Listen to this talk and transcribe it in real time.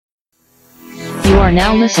You are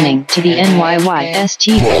now listening to the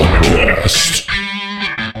NYYST Podcast.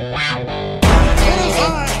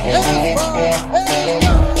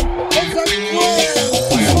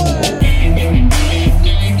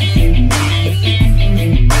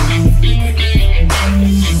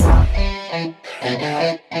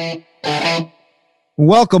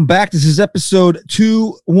 Welcome back. This is episode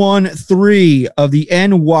 213 of the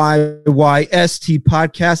NYYST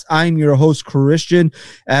podcast. I'm your host, Christian.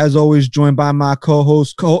 As always, joined by my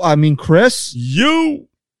co-host, Chris. You.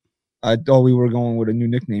 I thought we were going with a new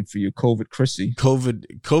nickname for you, COVID Chrissy.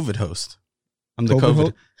 COVID host. I'm the COVID.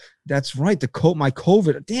 Host? That's right. My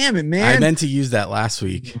COVID. Damn it, man. I meant to use that last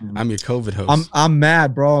week. I'm your COVID host. I'm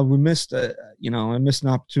mad, bro. We missed I missed an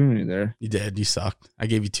opportunity there. You did. You sucked. I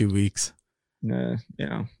gave you 2 weeks.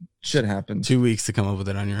 Shit happens. 2 weeks to come up with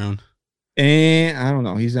it on your own. And I don't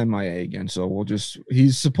know. He's MIA again, so he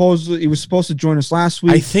was supposed to join us last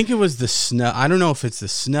week. I think it was the snow. I don't know if it's the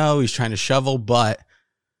snow he's trying to shovel, but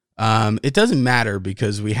it doesn't matter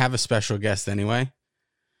because we have a special guest anyway.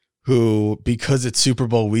 Who, because it's Super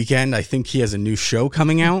Bowl weekend, I think he has a new show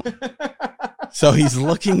coming out. So he's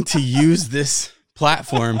looking to use this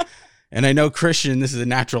platform. And I know, Christian, this is a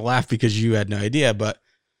natural laugh because you had no idea, but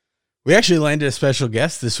we actually landed a special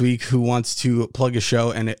guest this week who wants to plug a show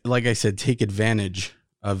and, like I said, take advantage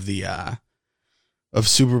of the of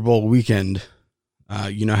Super Bowl weekend.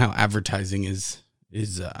 You know how advertising is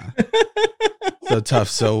so tough.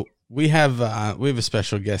 So we have a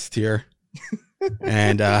special guest here,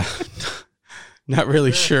 and not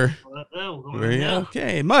really sure.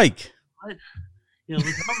 Okay, Mike. Yeah,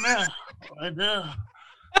 we come there, right there.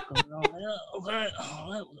 Okay,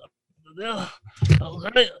 there.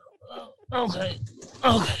 Okay.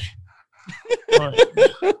 Okay.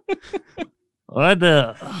 All right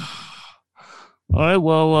there. All right,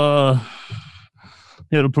 well,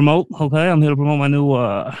 here to promote, okay? I'm here to promote my new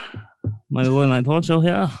late night talk show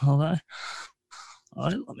here, okay? All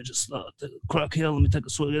right, let me just take a crack here. Let me take a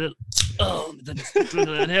swig of it. Let me take a drink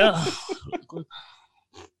of that here.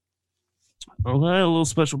 Okay, a little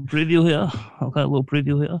special preview here. Okay, a little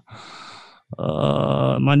preview here.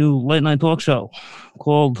 My new late night talk show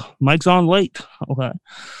called Mike's on Late. Okay.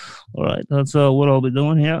 All right. That's what I'll be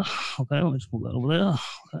doing here. Okay. Let me just move that over there.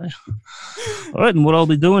 Okay. All right. And what I'll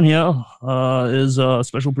be doing here is a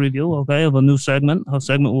special preview, okay, of a new segment. A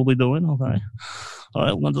segment we'll be doing. Okay. All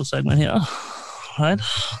right. We're going to do a segment here. All right.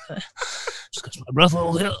 Okay. Just catch my breath a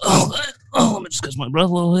little here. Okay. Oh, let me just catch my breath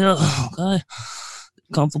a little here. Okay.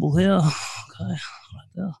 Comfortable here. Okay.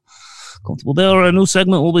 Right there. Comfortable there. A new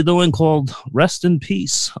segment we'll be doing called Rest in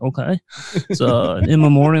Peace. Okay. It's an in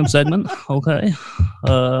memoriam segment. Okay.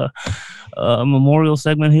 A memorial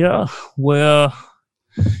segment here where,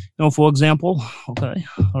 for example, okay.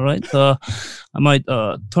 All right. I might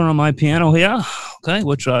turn on my piano here. Okay.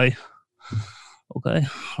 Okay.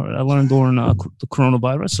 All right. I learned during the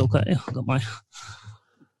coronavirus. Okay. I got my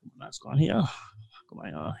mask on here. Got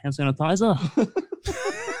my hand sanitizer.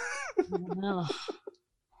 Yeah.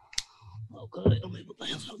 Okay, let me put the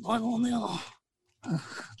hand sanitizer on there.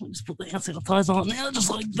 Let me just put the hand sanitizer on there, just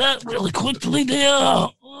like that, really quickly there.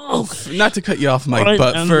 Okay. Not to cut you off, Mike, right,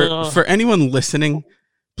 but for anyone listening,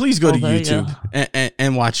 please go to YouTube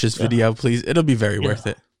and watch this video, please. It'll be very worth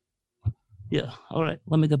it. Yeah, all right.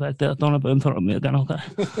 Let me get back there. Don't interrupt me again, okay?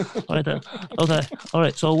 All right there. Okay, all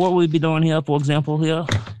right. So what we'll be doing here, for example, here.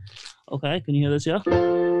 Okay, can you hear this here?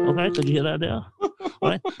 Okay, can you hear that there? All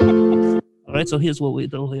right. All right, so here's what we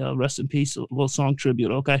do here. Rest in peace, a little song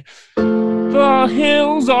tribute, okay? The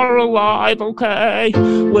hills are alive, okay,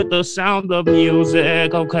 with the sound of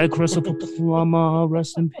music, okay? Christopher Plummer,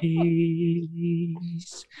 rest in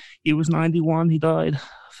peace. He was 91, he died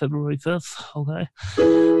February 5th, okay?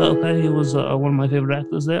 Okay, he was one of my favorite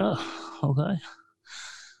actors there, okay?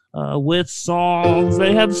 With songs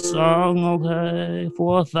they have sung, okay,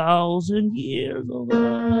 for 1,000 years,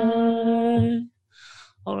 okay?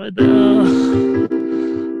 All right, there.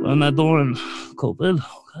 Learned that during COVID.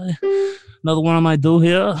 Okay. Another one I might do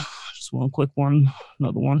here. Just one quick one.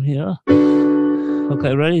 Another one here.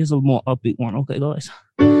 Okay, ready? Here's a more upbeat one. Okay, guys.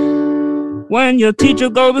 When your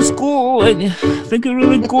teacher go to school and you think you're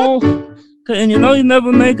really cool, okay, and you know you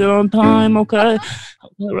never make it on time, okay?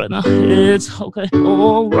 Okay, right now it's okay.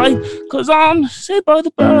 All right, cause I'm Saved by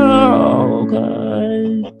the Bell.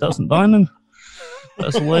 Okay, Dustin Diamond.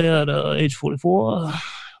 That's away at age 44.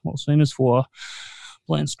 Most famous for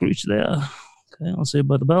playing Screech there. Okay, I'll Saved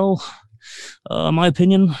by the Bell. My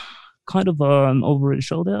opinion, kind of an overrated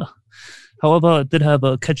show there. However, it did have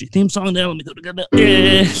a catchy theme song there. Let me do it together.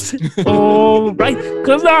 It's all right,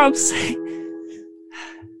 cause I'm saved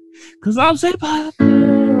by the bell.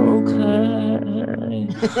 Okay.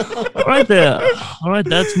 All right there. All right,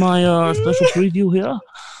 that's my special preview here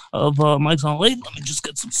of Mike's on Late. Let me just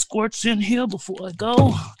get some squirts in here before I go.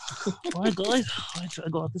 All right, guys. All right, should I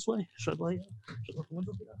go out this way? Should I go out here? Should I go out the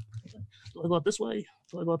window here? Okay. Do I go out this way?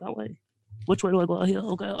 Do I go out that way? Which way do I go out here?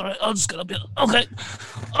 Okay, all right, I'll just get up here. Okay.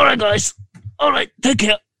 All right, guys. All right, take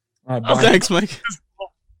care. All right, Oh, bye. thanks, Mike.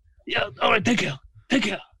 Yeah, all right, take care. Take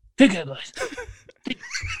care. Take care, guys.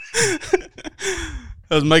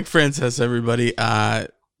 That was Mike Frances, everybody.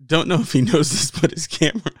 Don't know if he knows this, but his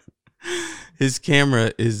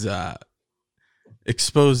camera is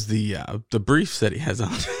exposed the briefs that he has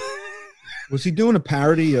on. Was he doing a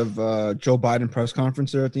parody of Joe Biden press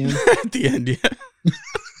conference there at the end? At the end, yeah.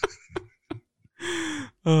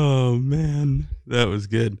 Oh man, that was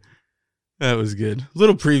good. That was good.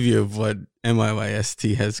 Little preview of what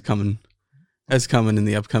NYYST has coming in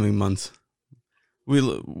the upcoming months.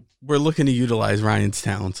 We're looking to utilize Ryan's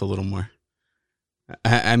talents a little more.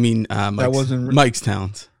 I mean, Mike's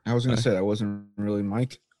talents. I was going to say that wasn't really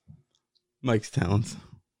Mike. Mike's talents.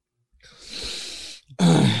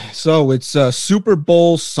 So it's Super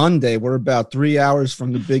Bowl Sunday. We're about 3 hours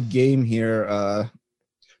from the big game here.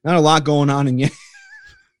 Not a lot going on in yet.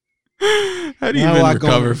 How do you even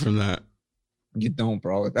recover from that? You don't,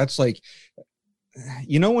 bro. That's like,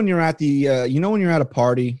 when you're at a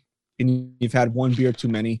party and you've had one beer too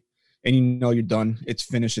many and you're done. It's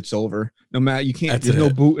finished. It's over. No matter, you can't, there's no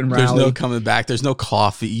boot and rally. There's no coming back. There's no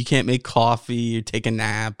coffee. You can't make coffee. You take a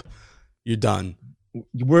nap. You're done.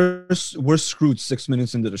 We're screwed 6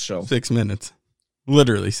 minutes into the show. 6 minutes.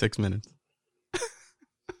 Literally 6 minutes.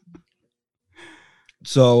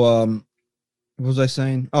 So, what was I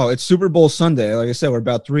saying? Oh, it's Super Bowl Sunday. Like I said, we're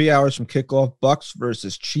about 3 hours from kickoff. Bucks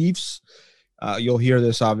versus Chiefs. You'll hear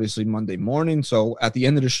this obviously Monday morning. So at the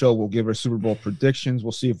end of the show, we'll give our Super Bowl predictions.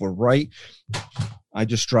 We'll see if we're right. I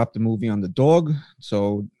just dropped the movie on the dog.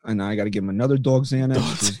 And I got to give him another dog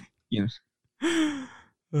Xanax.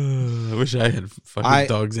 I wish I had fucking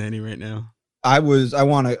dog Xanny right now. I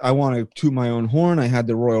want to toot my own horn. I had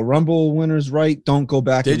the Royal Rumble winners right. Don't go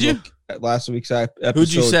back. Did you? Look at last week's episode.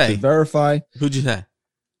 Who'd you say? To verify. Who'd you say?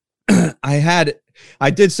 I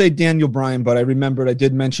did say Daniel Bryan, but I remembered I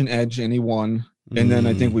did mention Edge and he won. And then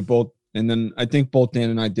I think both Dan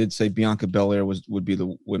and I did say Bianca Belair would be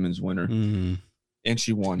the women's winner. And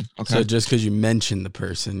she won. Okay. So just because you mentioned the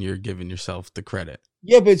person, you're giving yourself the credit.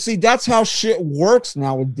 Yeah, but see, that's how shit works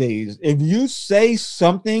nowadays. If you say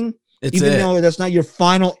something, though that's not your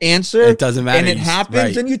final answer, it doesn't matter. And it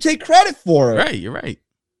happens, and you take credit for it. Right, you're right.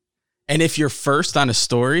 And if you're first on a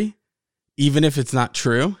story, even if it's not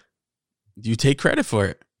true, you take credit for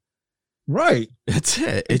it. Right. That's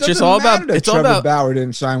it. It's just all about. It's all about. Bauer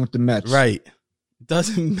didn't sign with the Mets. Right. It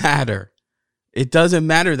doesn't matter. It doesn't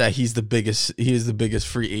matter that he is the biggest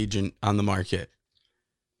free agent on the market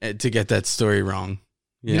to get that story wrong.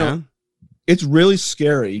 You know? It's really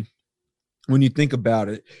scary when you think about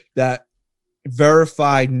it that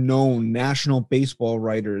verified, known national baseball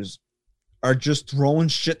writers are just throwing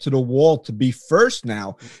shit to the wall to be first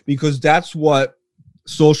now, because that's what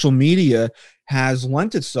social media has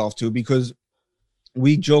lent itself to, because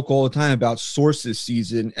we joke all the time about sources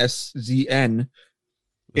season, SZN,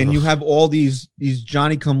 and you have all these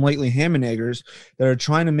Johnny come lately ham and eggers that are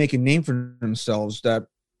trying to make a name for themselves that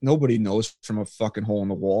nobody knows from a fucking hole in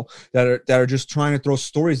the wall, that are just trying to throw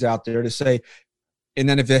stories out there to say, and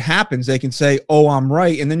then if it happens, they can say, oh, I'm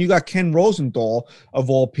right. And then you got Ken Rosenthal, of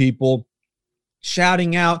all people,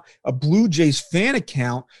 shouting out a Blue Jays fan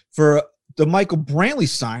account for the Michael Brantley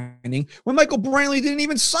signing when Michael Brantley didn't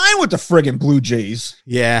even sign with the friggin' Blue Jays.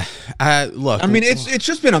 Yeah. Look, I mean, it's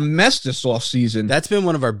just been a mess this offseason. That's been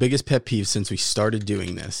one of our biggest pet peeves since we started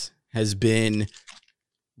doing this, has been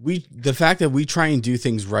the fact that we try and do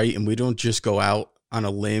things right and we don't just go out on a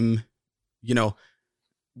limb,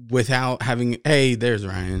 without having, hey, there's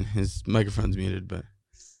Ryan. His microphone's muted, but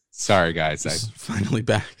sorry guys. I'm finally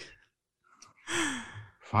back.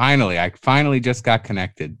 I finally just got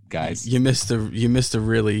connected, guys. You missed a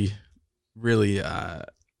really, really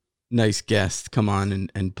nice guest come on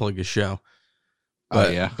and plug a show.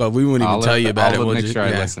 But, yeah. But we won't even tell you about it. We'll make sure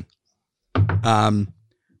I listen.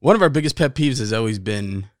 One of our biggest pet peeves has always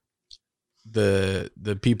been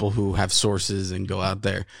the people who have sources and go out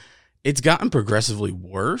there. It's gotten progressively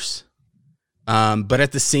worse. But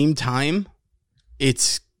at the same time,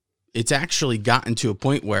 it's actually gotten to a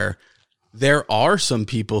point where there are some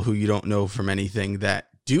people who you don't know from anything that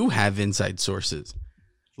do have inside sources,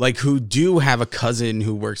 like who do have a cousin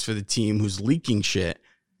who works for the team who's leaking shit,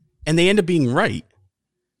 and they end up being right.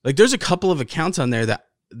 Like there's a couple of accounts on there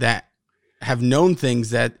that have known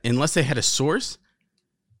things that unless they had a source,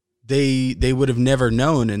 they would have never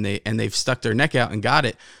known, and they've stuck their neck out and got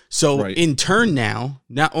it. So Right. in turn now,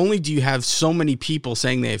 not only do you have so many people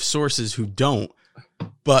saying they have sources who don't,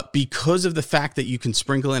 but because of the fact that you can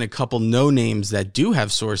sprinkle in a couple no names that do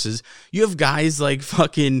have sources, you have guys like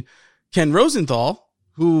fucking Ken Rosenthal,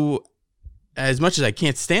 who, as much as I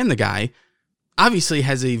can't stand the guy, obviously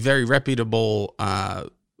has a very reputable,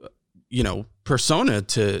 persona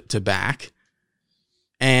to back,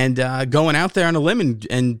 and going out there on a limb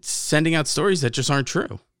and sending out stories that just aren't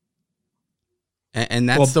true. And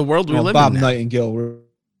that's the world we live Bob in now. Nightingale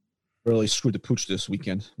really screwed the pooch this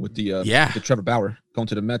weekend with the the Trevor Bauer going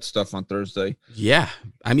to the Mets stuff on Thursday. Yeah.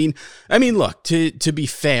 I mean, look, to be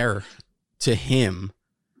fair to him,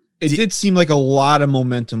 It did seem like a lot of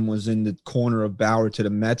momentum was in the corner of Bauer to the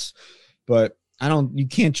Mets, but you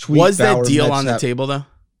can't tweet. was Bauer, that deal Mets on the table though?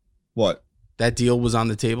 What? That deal was on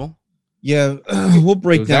the table? Yeah, we'll It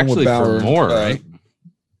break was down what actually Bauer. for more, right?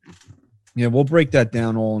 Yeah, we'll break that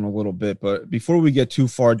down all in a little bit. But before we get too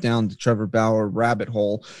far down the Trevor Bauer rabbit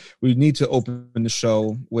hole, we need to open the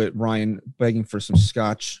show with Ryan begging for some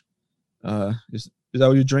scotch. Is that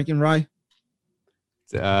what you're drinking, Ryan?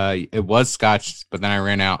 It was scotch, but then I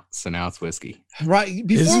ran out, so now it's whiskey. Right.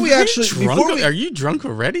 Before we actually, are you drunk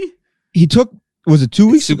already? he took, was it 2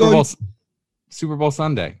 weeks ago? Super Bowl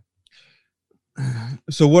Sunday.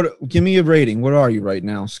 So give me a rating. What are you right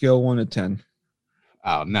now? Scale 1 to 10.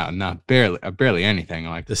 Oh no, barely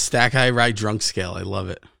anything. The Stack High Rye drunk scale. I love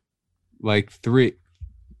it. Like 3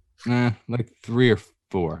 or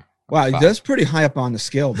 4. Wow, 5. that's pretty high up on the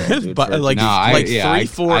scale, though. Dude, But like, No, like I- 3,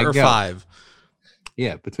 4, I or go. 5.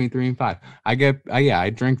 Yeah, between 3 and 5. I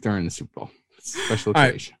drink during the Super Bowl. It's a special All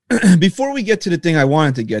right. occasion. Before we get to the thing I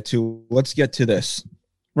wanted to get to, let's get to this.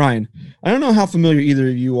 Ryan, I don't know how familiar either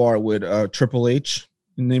of you are with Triple H.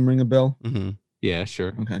 Name ring a bell? Mm-hmm. Yeah,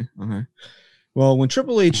 sure. Okay. Well, when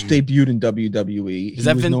Triple H debuted in WWE, Is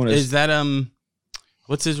that he was known as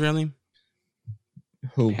what's his real name?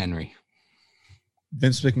 who? Henry.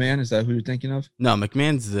 Vince McMahon? Is that who you're thinking of? No,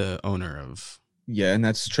 McMahon's the owner of. Yeah, and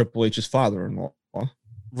that's Triple H's father-in-law,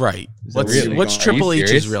 Right. Is that really? What's Are you Triple H's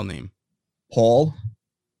serious? real name? Paul.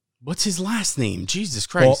 What's his last name? Jesus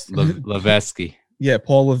Paul, Christ. Levesque. yeah,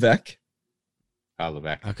 Paul Levesque. Oh,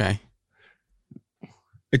 Levesque. Okay.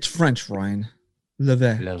 It's French, Ryan.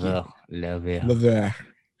 Levesque. Levesque. Levesque.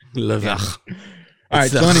 Levesque. All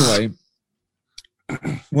right. So anyway,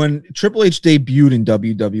 when Triple H debuted in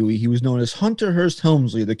WWE, he was known as Hunter Hearst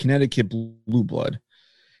Helmsley, the Connecticut Blue Blood,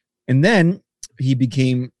 and then he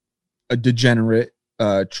became a degenerate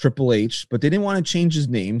Triple H. But they didn't want to change his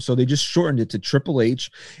name, so they just shortened it to Triple H.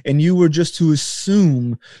 And you were just to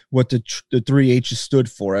assume what the 3 H's stood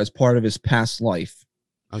for as part of his past life.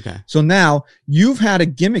 Okay. So now you've had a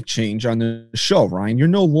gimmick change on the show, Ryan. You're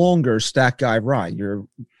no longer Stack Guy Ryan. You're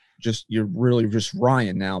really just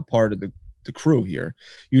Ryan now, part of the crew here.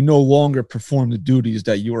 You no longer perform the duties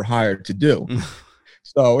that you were hired to do.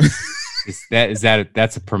 So that's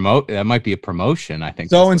a promote. That might be a promotion. I think.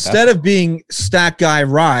 So instead of being Stack Guy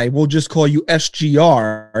Rye, we'll just call you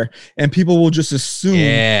SGR, and people will just assume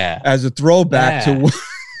as a throwback to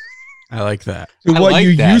I like that. to I what like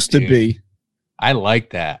you that, used to dude. be. I like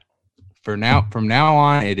that. From now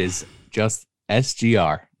on, it is just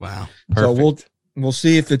SGR. Wow. So Perfect. we'll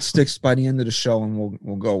see if it sticks by the end of the show, and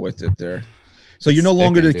we'll go with it there. So you're no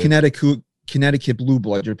longer the Sticking, Connecticut Blue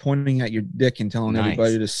Blood. You're pointing at your dick and telling Nice.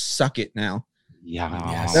 everybody to suck it now. Yeah.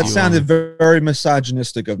 Yes, That you sounded very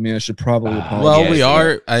misogynistic of me. I should probably apologize. Well, yeah, we yeah.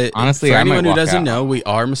 are. Honestly, for I might anyone who walk doesn't out. know, we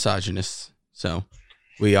are misogynists. So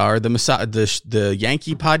we are the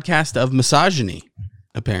Yankee podcast of misogyny,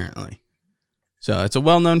 apparently. So it's a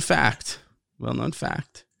well-known fact.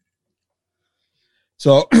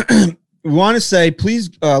 So we want to say, please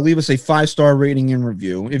leave us a 5-star rating and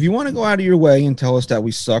review. If you want to go out of your way and tell us that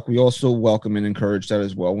we suck, we also welcome and encourage that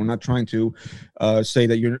as well. We're not trying to say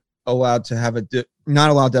that you're allowed to have not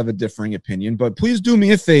allowed to have a differing opinion, but please do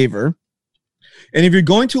me a favor. And if you're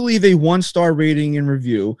going to leave a 1-star rating and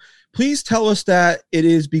review, please tell us that it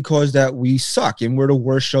is because that we suck and we're the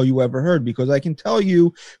worst show you ever heard. Because I can tell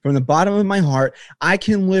you from the bottom of my heart, I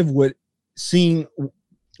can live with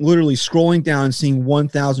literally scrolling down and seeing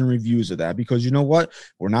 1,000 reviews of that. Because you know what?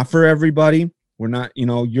 We're not for everybody. We're not,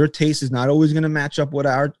 your taste is not always going to match up with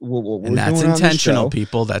what we're And that's doing on the intentional, show.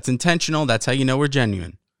 people. That's intentional. That's how you know we're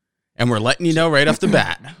genuine. And we're letting you know right off the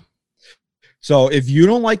bat. So if you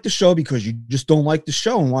don't like the show because you just don't like the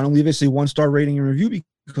show and want to leave us a 1-star rating and review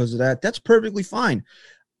because of that, that's perfectly fine.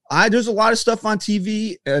 There's a lot of stuff on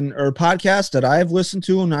TV or podcasts that I have listened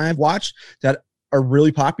to and I have watched that are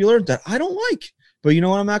really popular that I don't like. But you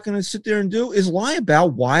know what I'm not going to sit there and do is lie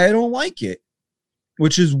about why I don't like it.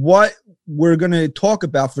 which is what we're going to talk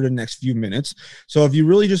about for the next few minutes. So if you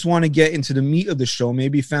really just want to get into the meat of the show,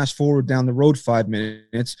 maybe fast forward down the road 5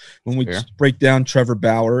 minutes when we break down Trevor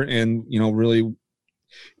Bauer and, really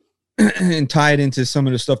and tie it into some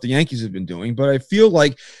of the stuff the Yankees have been doing. But I feel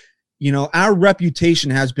like, our reputation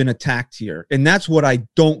has been attacked here, and that's what I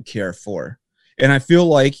don't care for. And I feel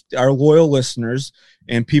like our loyal listeners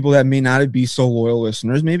and people that may not be so loyal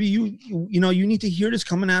listeners, maybe you need to hear this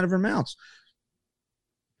coming out of our mouths.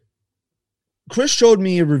 Chris showed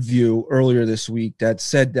me a review earlier this week that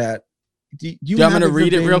said that. I'm going to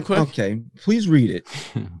read it real quick. Okay, please read it.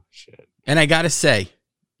 Shit. And I got to say,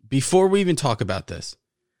 before we even talk about this,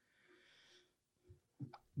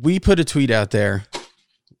 we put a tweet out there,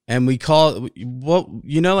 and we call it,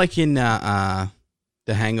 like in The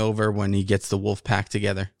Hangover when he gets the wolf pack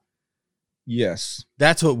together. Yes,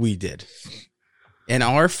 that's what we did, and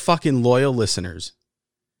our fucking loyal listeners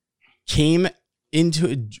jumped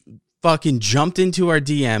into our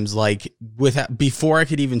DMs before I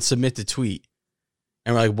could even submit the tweet,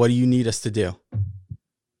 and we're like, "What do you need us to do?"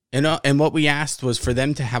 And what we asked was for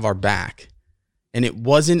them to have our back. And it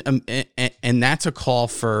wasn't, and that's a call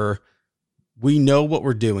for, we know what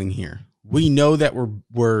we're doing here. We know that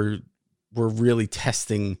we're really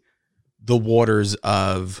testing the waters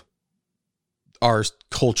of our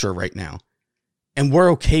culture right now. And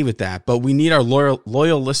we're okay with that, but we need our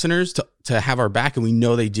loyal listeners to have our back, and we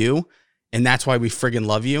know they do. And that's why we friggin'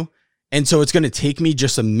 love you. And so it's going to take me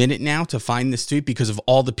just a minute now to find this tweet because of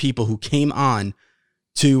all the people who came on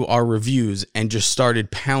to our reviews and just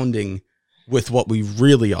started pounding with what we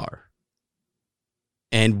really are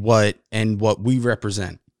and what we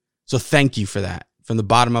represent. So thank you for that from the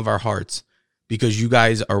bottom of our hearts, because you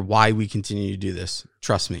guys are why we continue to do this.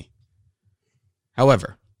 Trust me.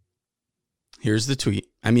 However, here's the tweet.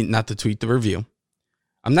 I mean, not the tweet, the review.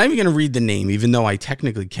 I'm not even going to read the name, even though I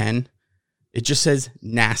technically can. It just says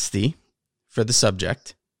nasty for the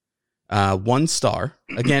subject. 1 star,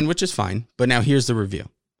 again, which is fine. But now here's the review.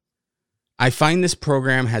 I find this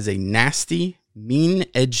program has a nasty, mean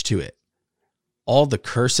edge to it. All the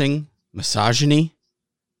cursing, misogyny.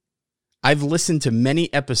 I've listened to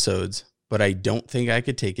many episodes, but I don't think I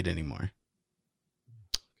could take it anymore.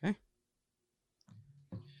 Okay.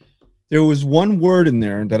 There was one word in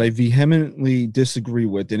there that I vehemently disagree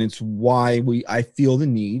with, and it's why I feel the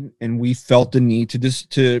need, and we felt the need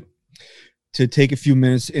to take a few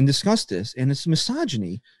minutes and discuss this, and it's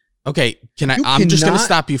misogyny. Okay, I'm just going to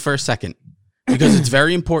stop you for a second, because it's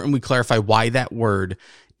very important we clarify why that word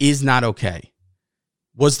is not okay.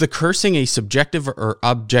 Was the cursing a subjective or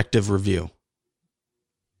objective review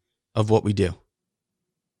of what we do?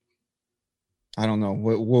 I don't know.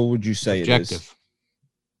 What would you say Objective. It is?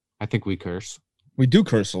 I think we curse. We do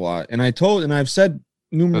curse a lot. And I've said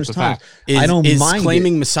numerous times, I don't mind. Is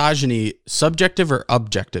claiming misogyny subjective or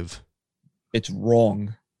objective? It's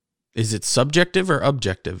wrong. Is it subjective or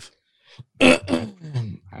objective?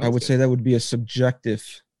 I would say that would be a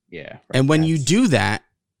subjective. Yeah. Right, and when you do that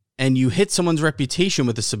and you hit someone's reputation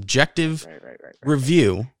with a subjective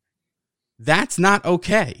review, that's not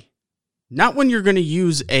okay. Not when you're going to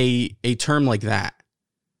use a term like that.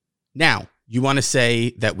 Now, you want to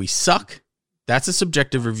say that we suck? That's a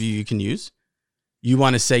subjective review you can use. You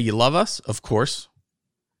want to say you love us? Of course.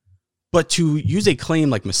 But to use a claim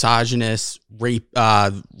like misogynist,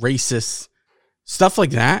 racist, stuff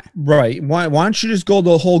like that. Right. Why don't you just go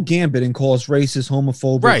the whole gambit and call us racist,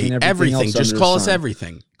 homophobic, right, and everything else? Just call us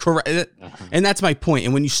everything. Correct. Uh-huh. And that's my point.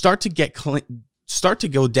 And when you start to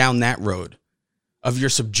go down that road of your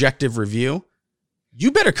subjective review,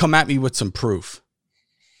 you better come at me with some proof.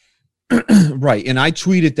 Right. And I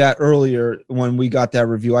tweeted that earlier when we got that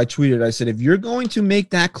review. I said, if you're going to make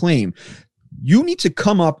that claim, you need to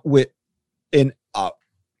come up with an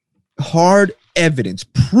hard evidence,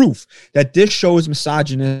 proof that this show is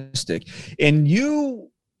misogynistic. And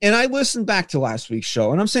I listened back to last week's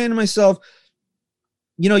show, and I'm saying to myself,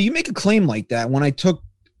 you make a claim like that when I took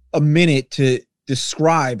a minute to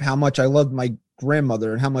describe how much I loved my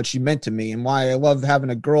grandmother and how much she meant to me and why I love having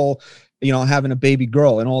a girl, having a baby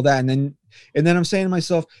girl and all that. And then I'm saying to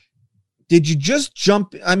myself, did you just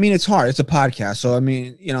jump? I mean, it's hard. It's a podcast. So, I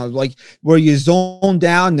mean, like where you zoned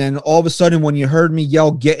down, and then all of a sudden when you heard me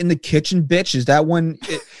yell, "Get in the kitchen, bitch," is that when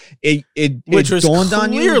it which was dawned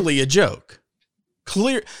on you? Clearly a joke.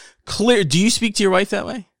 Clear. Do you speak to your wife that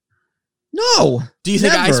way? No. Do you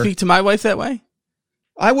think I speak to my wife that way?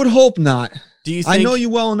 I would hope not. Do you think, I know you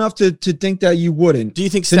well enough to think that you wouldn't. Do you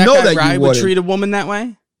think that guy Ryan would treat a woman that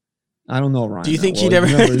way? I don't know, Ryan. Do you think he'd ever?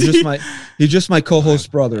 He's just my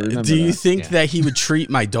co-host brother. Do you think that he would treat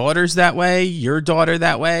my daughters that way? Your daughter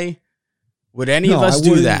that way? Would any of us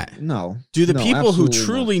do wouldn't. that? No. Do the No, people who absolutely not.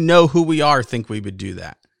 truly know who we are think we would do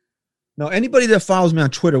that? No, anybody that follows me on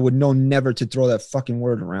Twitter would know never to throw that fucking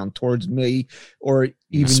word around towards me or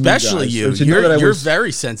even Especially you. you. Guys. So to know that I You're was-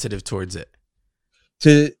 very sensitive towards it.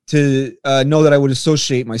 to know that I would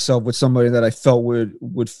associate myself with somebody that I felt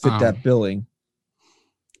would fit that billing.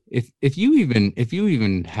 If you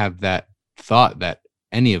even have that thought that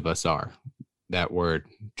any of us are that word,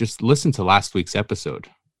 just listen to last week's episode.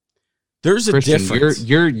 There's a Christian, difference.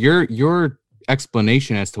 your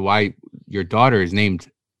explanation as to why your daughter is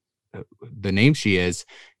named the name she is,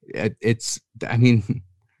 I mean,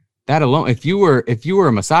 that alone, if you were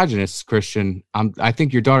a misogynist, Christian, I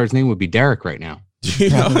think your daughter's name would be Derek right now. Do you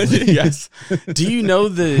know, yes. Do you know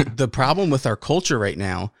the problem with our culture right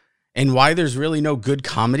now and why there's really no good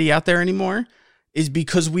comedy out there anymore is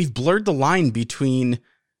because we've blurred the line between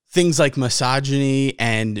things like misogyny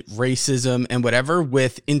and racism and whatever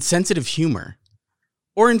with insensitive humor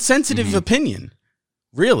or insensitive opinion,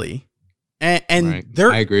 really. And Right.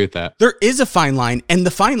 there, I agree with that. there is a fine line, and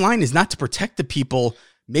the fine line is not to protect the people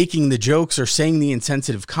making the jokes or saying the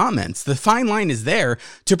insensitive comments. The fine line is there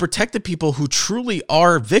to protect the people who truly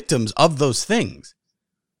are victims of those things.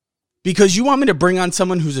 Because you want me to bring on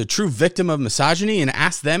someone who's a true victim of misogyny and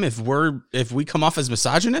ask them if we come off as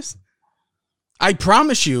misogynist? I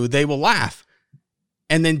promise you they will laugh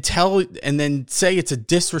and then say it's a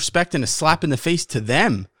disrespect and a slap in the face to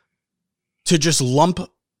them to just lump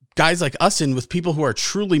guys like us in with people who are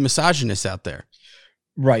truly misogynists out there.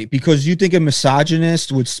 Right, because you think a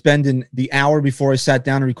misogynist would spend the hour before I sat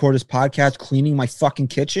down to record this podcast cleaning my fucking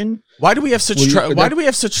kitchen? Why do we have such Well, why do we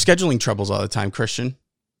have such scheduling troubles all the time, Christian?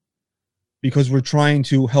 Because we're trying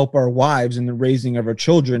to help our wives in the raising of our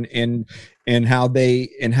children and how we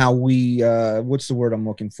what's the word I'm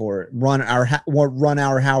looking for? Run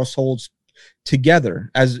our households together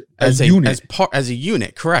as a unit. As a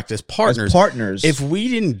unit, correct, as partners. As partners. If we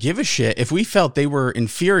didn't give a shit, if we felt they were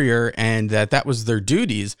inferior and that was their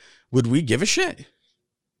duties, would we give a shit?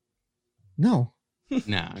 No.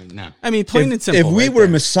 No. I mean, plain and simple. If we right were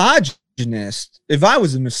there. misogynist, if I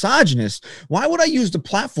was a misogynist, why would I use the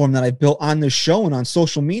platform that I built on this show and on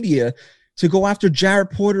social media to go after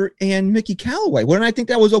Jared Porter and Mickey Callaway? Wouldn't I think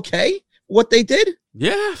that was okay? What they did?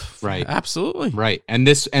 Yeah, Right. absolutely. Right. And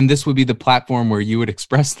this would be the platform where you would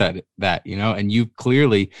express that, and you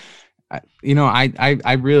clearly,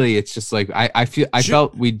 I really, it's just like, I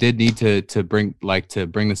felt we did need to bring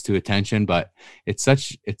this to attention, but it's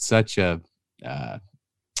such a,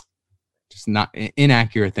 just not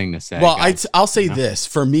inaccurate thing to say. Well, guys, I'll say you know? this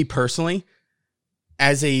for me personally,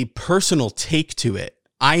 as a personal take to it,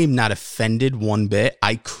 I am not offended one bit.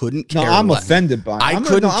 I couldn't care. No, I'm less. offended by it. I I'm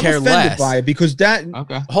couldn't I'm care offended less. by it because that.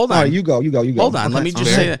 Okay. Hold All on. right, you go. Hold on. Let me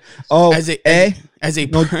just say that. Oh, As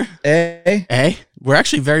a we're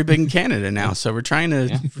actually very big in Canada now, so we're trying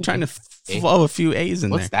to flow a few A's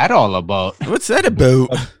in What's there. that all about? What's that about?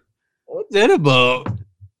 What's that about?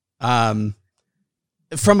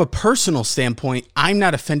 From a personal standpoint, I'm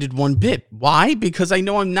not offended one bit. Why? Because I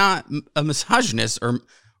know I'm not a misogynist,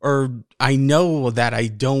 or I know that I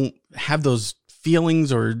don't have those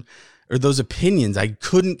feelings or those opinions. I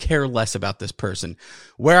couldn't care less about this person.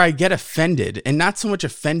 Where I get offended, and not so much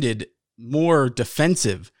offended, more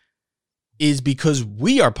defensive, is because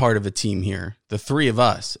we are part of a team here, the three of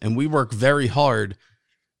us, and we work very hard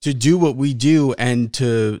to do what we do and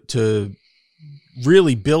to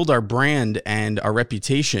really build our brand and our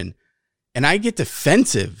reputation. And I get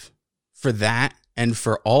defensive for that and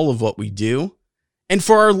for all of what we do and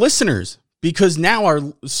for our listeners, because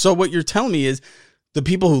now so what you're telling me is the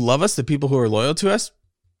people who love us, the people who are loyal to us,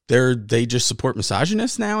 they just support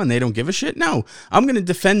misogynists now and they don't give a shit. No, I'm going to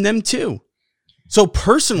defend them too. So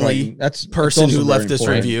personally, Right, that's person also who very left this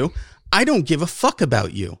important. review, I don't give a fuck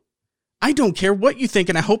about you. I don't care what you think,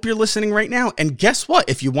 and I hope you're listening right now. And guess what?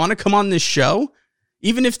 If you want to come on this show,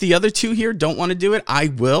 even if the other two here don't want to do it, I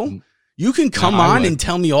will. You can come I on would. and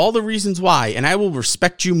tell me all the reasons why, and I will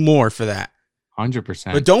respect you more for that.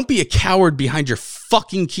 100%. But don't be a coward behind your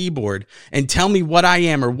fucking keyboard and tell me what I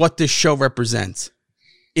am or what this show represents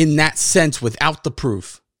in that sense without the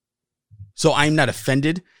proof. So I'm not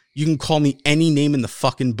offended. You can call me any name in the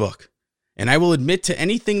fucking book, and I will admit to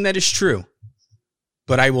anything that is true.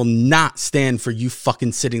 But I will not stand for you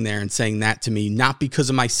fucking sitting there and saying that to me, not because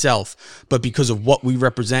of myself, but because of what we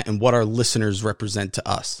represent and what our listeners represent to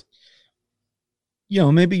us.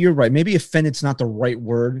 Maybe you're right. Maybe offended's not the right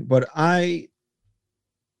word, but I'm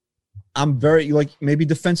very maybe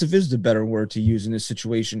defensive is the better word to use in this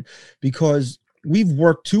situation, because we've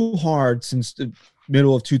worked too hard since the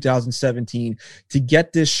middle of 2017 to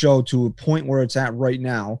get this show to a point where it's at right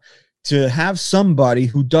now. to have somebody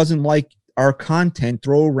who doesn't like our content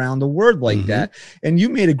throw around the word like that. And you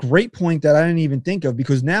made a great point that I didn't even think of,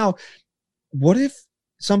 because now what if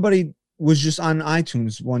somebody was just on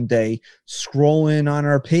iTunes one day scrolling on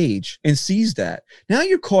our page and sees that? Now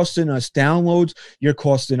you're costing us downloads, you're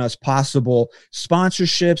costing us possible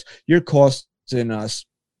sponsorships, you're costing us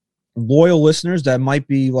loyal listeners that might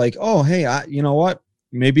be like, oh, hey, you know what?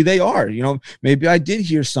 Maybe they are, maybe I did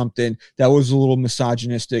hear something that was a little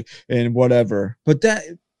misogynistic and whatever. But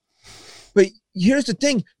here's the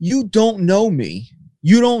thing. You don't know me.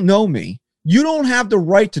 You don't know me. You don't have the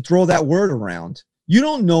right to throw that word around. You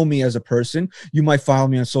don't know me as a person. You might follow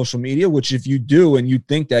me on social media, which if you do and you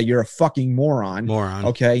think that, you're a fucking moron.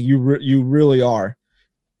 Okay. You really are.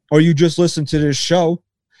 Or you just listen to this show,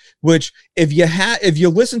 which if you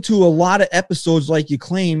listen to a lot of episodes like you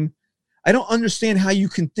claim, I don't understand how you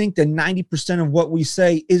can think that 90% of what we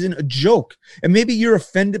say isn't a joke. And maybe you're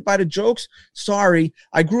offended by the jokes. Sorry.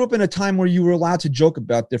 I grew up in a time where you were allowed to joke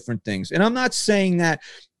about different things. And I'm not saying that,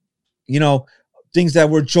 things that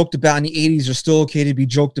were joked about in the 80s are still okay to be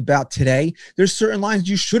joked about today. There's certain lines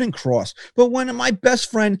you shouldn't cross. But when my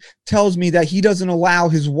best friend tells me that he doesn't allow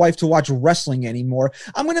his wife to watch wrestling anymore,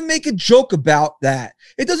 I'm going to make a joke about that.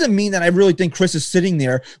 It doesn't mean that I really think Chris is sitting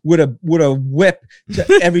there with a whip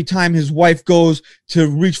every time his wife goes to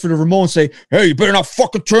reach for the remote and say, hey, you better not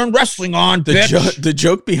fucking turn wrestling on, bitch. The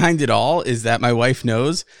joke behind it all is that my wife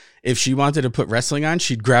knows if she wanted to put wrestling on,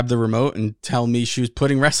 she'd grab the remote and tell me she was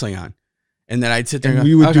putting wrestling on. And then I'd sit there and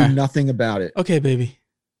we would do nothing about it. Okay, baby.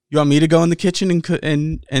 You want me to go in the kitchen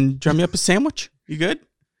and drum me up a sandwich? You good?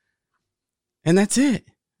 And that's it.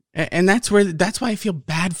 And that's why I feel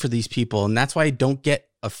bad for these people. And that's why I don't get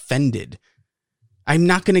offended. I'm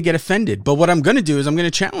not going to get offended. But what I'm going to do is I'm going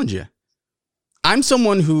to challenge you. I'm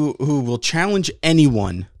someone who will challenge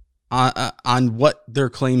anyone on what their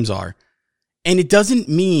claims are. And it doesn't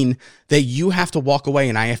mean that you have to walk away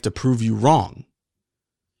and I have to prove you wrong.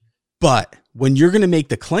 But when you're going to make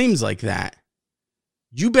the claims like that,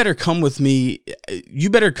 you better come with me. You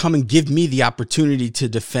better come and give me the opportunity to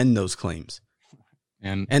defend those claims.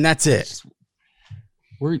 And that's it.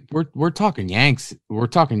 We're talking Yanks. We're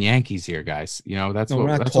talking Yankees here, guys. That's we're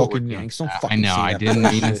not that's talking what we're Yanks. Doing. Don't fucking I know. say I that. didn't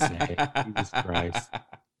mean to say. Jesus Christ.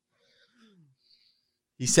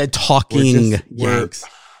 He said talking we're Yanks.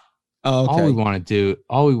 Oh, okay. All we want to do.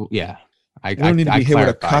 We don't need to be hit with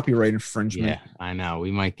a copyright infringement. Yeah, I know. We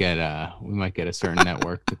might get a certain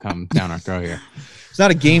network to come down our throat here. It's not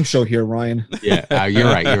a game show here, Ryan. Yeah, you're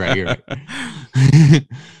right.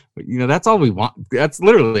 But, that's all we want. That's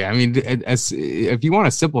literally. I mean, if you want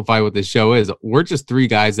to simplify what this show is, we're just three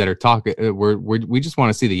guys that are talking. We just want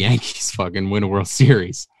to see the Yankees fucking win a World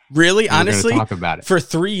Series. Really, honestly, talk about it. For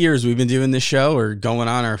 3 years we've been doing this show, or going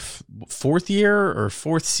on our fourth year or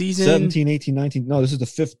fourth season. 17, 18, 19. No, this is the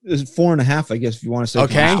fifth. This is 4.5, I guess, if you want to say.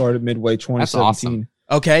 Okay. We started midway 2017. That's awesome.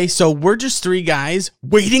 Okay, so we're just three guys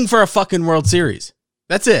waiting for a fucking World Series.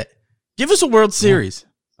 That's it. Give us a World Series,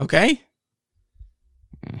 okay?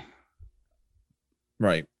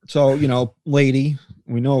 Right. So, lady,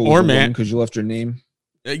 we know it was or a man, because you left your name.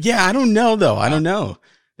 Yeah, I don't know though. I don't know.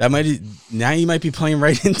 Now you might be playing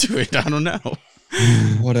right into it. I don't know.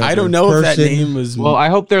 Whatever. I don't know if that name was. Well, I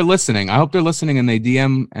hope they're listening. I hope they're listening and they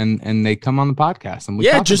DM and they come on the podcast and we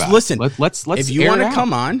talk just about listen. It. Let's if you want to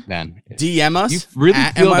come on, then DM us. If you really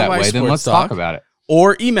at feel MIY that way, then let's talk about it.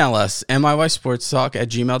 Or email us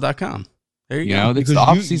miysportstalk@gmail.com. There you go. It's the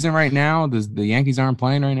off season right now. The Yankees aren't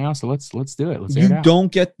playing right now, so let's do it. Let's air it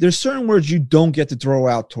out. There's certain words you don't get to throw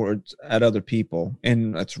out at other people,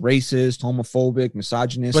 and that's racist, homophobic,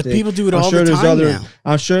 misogynistic. But people do it all the time now.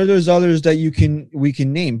 I'm sure there's others that we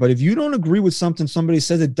can name. But if you don't agree with something somebody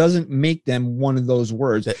says, it doesn't make them one of those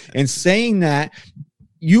words. And saying that,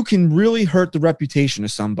 you can really hurt the reputation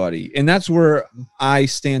of somebody, and that's where I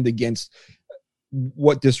stand against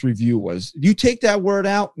what this review was. You take that word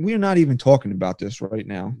out, we're not even talking about this right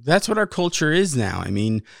now. That's what our culture is now. I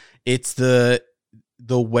mean, it's the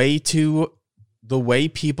way people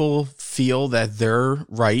feel that they're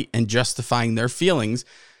right and justifying their feelings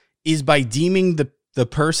is by deeming the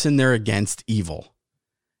person they're against evil.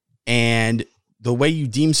 And the way you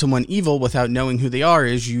deem someone evil without knowing who they are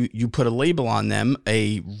is you put a label on them,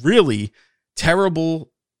 a really terrible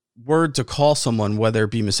word to call someone, whether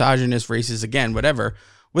it be misogynist, racist, again, whatever,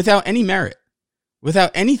 without any merit,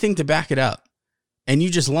 without anything to back it up. And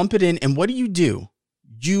you just lump it in. And what do?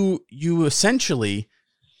 You essentially,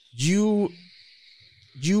 you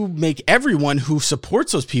make everyone who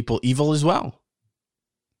supports those people evil as well.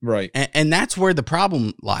 Right. And that's where the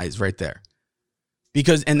problem lies right there.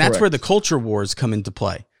 That's Correct. where the culture wars come into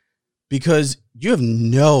play, because you have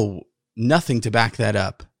no nothing to back that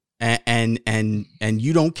up. And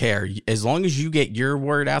you don't care. As long as you get your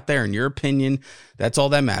word out there and your opinion, that's all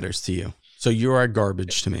that matters to you. So you are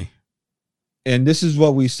garbage to me. And this is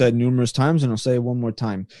what we said numerous times, and I'll say it one more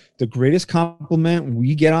time. The greatest compliment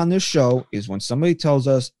we get on this show is when somebody tells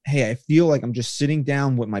us, hey, I feel like I'm just sitting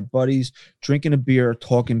down with my buddies, drinking a beer,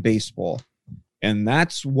 talking baseball. And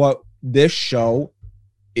that's what this show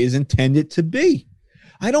is intended to be.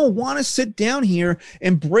 I don't want to sit down here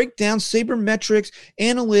and break down sabermetrics,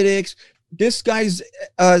 analytics, this guy's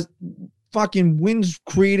fucking wins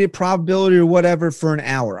created probability or whatever for an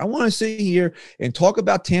hour. I want to sit here and talk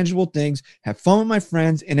about tangible things, have fun with my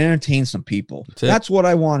friends, and entertain some people. That's what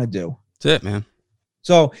I want to do. That's it, man.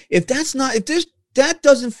 So if that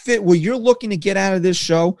doesn't fit what you're looking to get out of this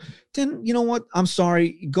show, then you know what? I'm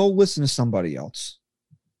sorry. Go listen to somebody else.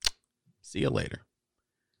 See you later.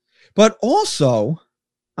 But also,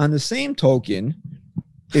 on the same token,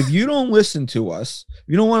 if you don't listen to us,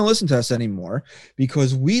 you don't want to listen to us anymore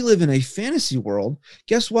because we live in a fantasy world,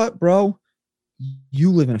 guess what, bro?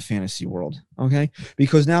 You live in a fantasy world, okay?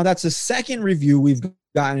 Because now that's the second review we've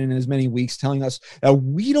gotten in as many weeks telling us that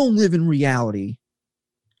we don't live in reality.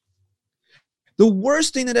 The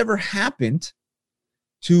worst thing that ever happened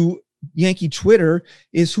to Yankee Twitter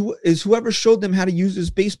is whoever showed them how to use this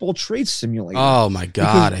baseball trade simulator. Oh my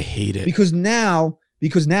God, I hate it. Because now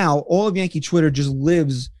all of Yankee Twitter just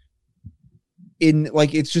lives in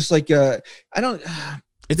like, it's just like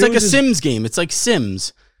it's like a Sims game. It's like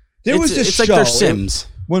Sims. It's like they're Sims.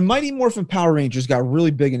 When Mighty Morphin Power Rangers got really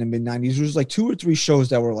big in the mid-90s, there was like 2 or 3 shows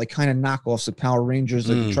that were like kind of knockoffs of Power Rangers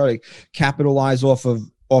that could try to capitalize off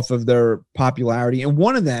of their popularity. And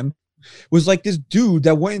one of them was like this dude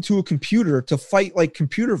that went into a computer to fight like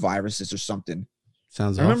computer viruses or something.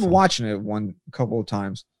 Sounds I remember awful. watching it a couple of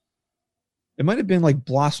times. It might have been like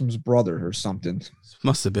Blossom's brother or something.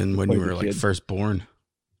 Must have been when Like you a were like kid. first born,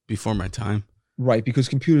 before my time. Right, because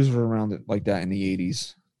computers were around it like that in the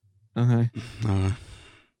 80s. Uh,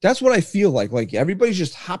 That's what I feel like. Like everybody's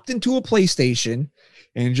just hopped into a PlayStation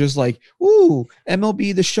and just like, ooh,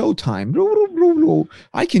 MLB The Showtime.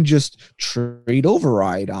 I can just trade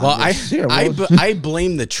override on well, this. Here, I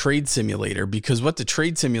blame the trade simulator because what the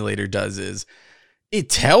trade simulator does is it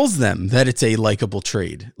tells them that it's a likable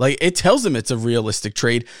trade. Like it tells them it's a realistic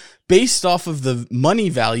trade based off of the money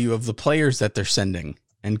value of the players that they're sending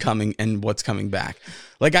and coming and what's coming back.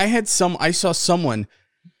 Like I saw someone,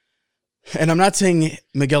 and I'm not saying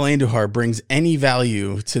Miguel Andujar brings any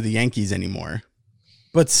value to the Yankees anymore,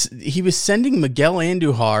 but he was sending Miguel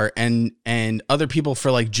Andujar and other people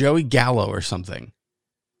for like Joey Gallo or something.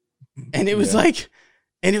 And it was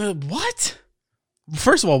what?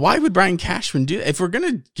 First of all, why would Brian Cashman do that? If we're going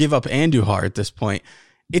to give up Andujar at this point,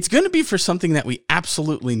 it's going to be for something that we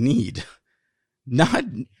absolutely need. Not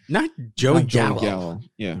Joey Gallo.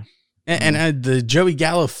 Yeah. And the Joey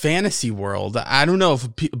Gallo fantasy world, I don't know if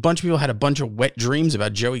a bunch of people had a bunch of wet dreams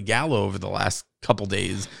about Joey Gallo over the last couple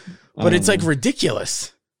days, but it's like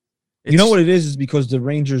ridiculous. You know what it is because the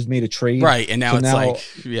Rangers made a trade. Right. And now now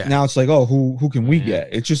it's like, oh, who can we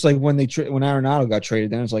get? It's just like when when Arenado got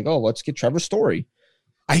traded, then it's like, oh, let's get Trevor Story.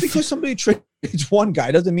 Because somebody trades one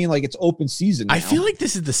guy doesn't mean like it's open season now. I feel like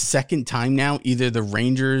this is the second time now, either the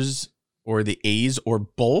Rangers or the A's or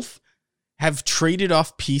both have traded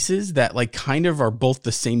off pieces that like kind of are both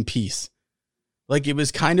the same piece. Like it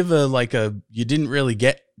was kind of you didn't really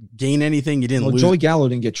gain anything. You didn't lose. Joey Gallo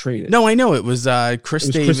didn't get traded. No, I know it was Chris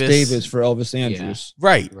Davis for Elvis Andrews.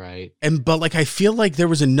 Right. But like I feel like there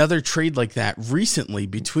was another trade like that recently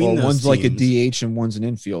between those one's teams. like a DH and one's an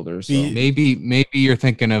infielder. So. Maybe you're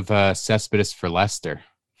thinking of Cespedes for Leicester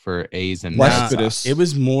for A's and Cespedes. It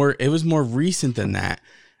was more recent than that.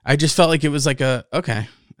 I just felt like it was like okay.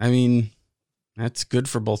 I mean, that's good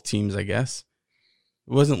for both teams, I guess.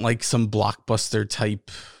 It wasn't like some blockbuster type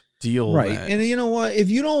deal. Right. And you know what? If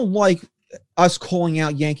you don't like us calling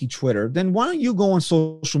out Yankee Twitter, then why don't you go on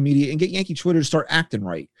social media and get Yankee Twitter to start acting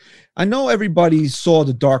right? I know everybody saw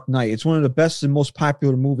The Dark Knight. It's one of the best and most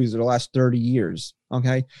popular movies of the last 30 years.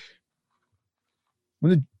 Okay.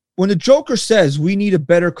 When the Joker says we need a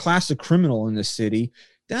better class of criminal in this city,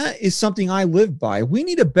 that is something I live by. We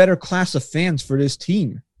need a better class of fans for this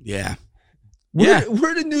team. Yeah.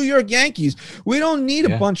 We're the New York Yankees. We don't need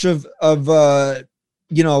a bunch of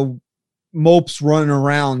mopes running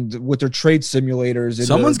around with their trade simulators. And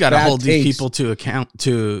someone's got to hold takes. these people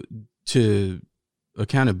to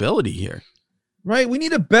accountability here. Right. We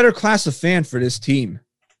need a better class of fan for this team.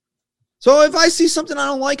 So if I see something I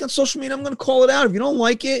don't like on social media, I'm going to call it out. If you don't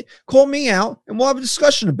like it, call me out and we'll have a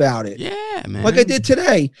discussion about it. Yeah, man. Like I did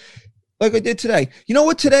today. like I did today. You know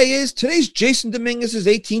what today is? Today's Jason Dominguez's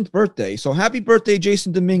 18th birthday. So happy birthday,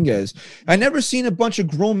 Jason Dominguez. I never seen a bunch of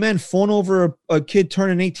grown men fawn over a kid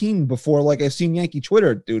turning 18 before, like I've seen Yankee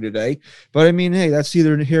Twitter do today. But I mean, hey, that's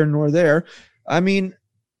either here nor there. I mean,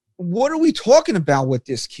 what are we talking about with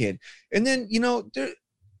this kid? And then, you know,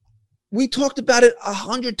 we talked about it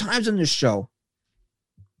 100 times on this show.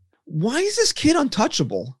 Why is this kid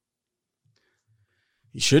untouchable?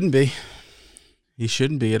 He shouldn't be. He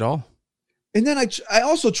shouldn't be at all. And then I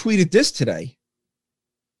also tweeted this today.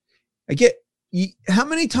 How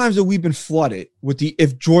many times have we been flooded with the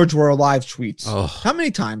 "if George were alive" tweets? Oh, how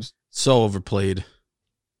many times? So overplayed.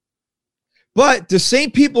 But the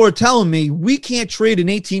same people are telling me we can't trade an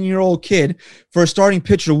 18-year-old kid for a starting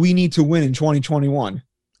pitcher we need to win in 2021.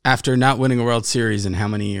 After not winning a World Series in how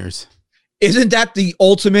many years? Isn't that the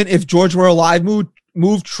ultimate "if George were alive"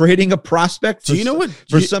 move, trading a prospect for, do you know what,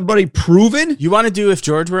 somebody proven? You want to do if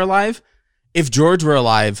George were alive? If George were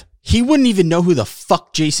alive, he wouldn't even know who the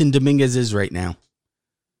fuck Jason Dominguez is right now.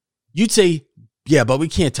 You'd say, yeah, but we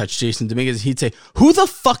can't touch Jason Dominguez. He'd say, who the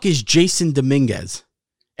fuck is Jason Dominguez?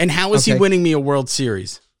 And how is he winning me a World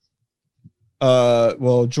Series?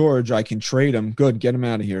 Well, George, I can trade him. Good, get him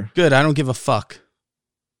out of here. Good, I don't give a fuck.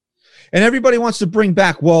 And everybody wants to bring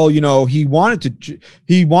back, well, you know, he wanted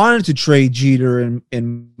to trade Jeter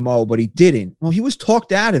and Mo, but he didn't. Well, he was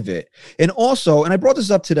talked out of it. And also, and I brought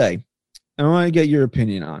this up today, and I want to get your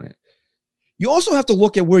opinion on it. You also have to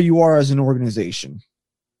look at where you are as an organization.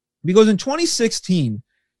 Because in 2016,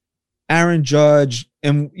 Aaron Judge,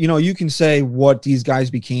 and, you know, you can say what these guys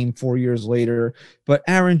became 4 years later, but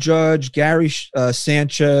Aaron Judge, Gary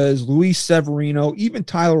Sanchez, Luis Severino, even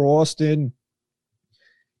Tyler Austin,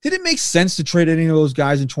 did it make sense to trade any of those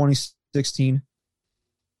guys in 2016?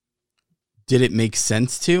 Did it make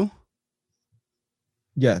sense to?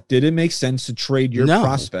 Yeah. Did it make sense to trade your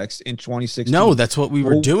prospects in 2016? No, that's what we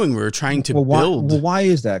were doing. We were trying to build. Why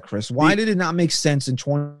is that, Chris? Why did it not make sense in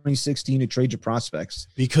 2016 to trade your prospects?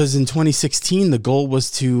 Because in 2016, the goal was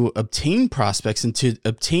to obtain prospects and to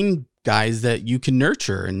obtain guys that you can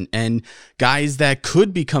nurture and guys that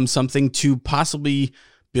could become something to possibly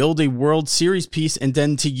build a World Series piece and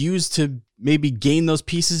then to use to maybe gain those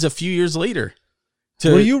pieces a few years later.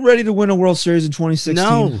 Were you ready to win a World Series in 2016?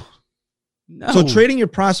 No. So trading your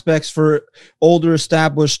prospects for older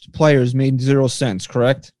established players made zero sense,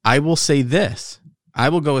 correct? I will say this. I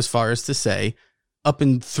will go as far as to say up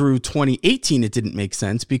and through 2018, it didn't make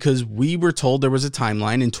sense because we were told there was a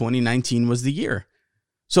timeline and 2019 was the year.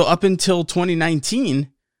 So up until 2019,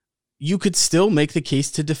 you could still make the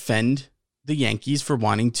case to defend the Yankees for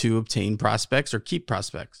wanting to obtain prospects or keep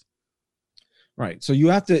prospects. Right. So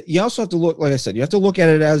you also have to look, like I said, you have to look at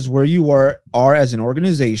it as where you are as an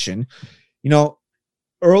organization. You know,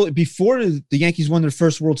 before the Yankees won their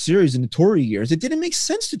first World Series in the Torre years, it didn't make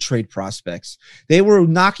sense to trade prospects. They were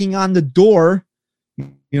knocking on the door,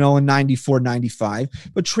 you know, in 94, 95,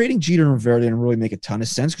 but trading Jeter and Rivera didn't really make a ton of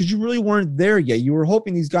sense because you really weren't there yet. You were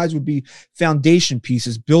hoping these guys would be foundation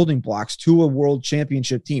pieces, building blocks to a world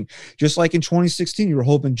championship team. Just like in 2016, you were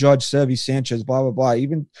hoping Judge, Sevy, Sanchez, blah, blah, blah.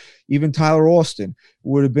 Even Tyler Austin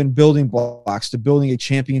would have been building blocks to building a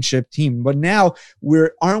championship team. But now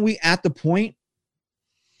aren't we at the point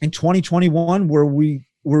in 2021 where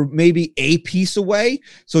we're maybe a piece away?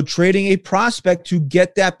 So trading a prospect to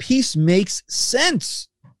get that piece makes sense.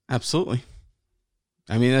 Absolutely.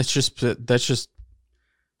 I mean, that's just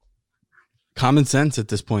common sense at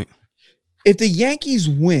this point. If the Yankees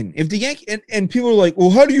win, and people are like, well,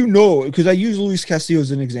 how do you know? Because I use Luis Castillo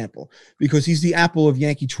as an example because he's the apple of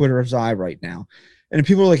Yankee Twitter's eye right now. And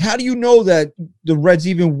people are like, how do you know that the Reds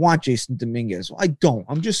even want Jason Dominguez? Well, I don't.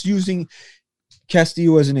 I'm just using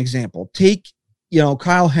Castillo as an example. Take, you know,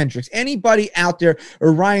 Kyle Hendricks, anybody out there,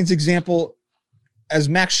 or Ryan's example as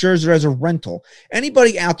Max Scherzer as a rental.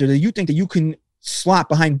 Anybody out there that you think that you can slot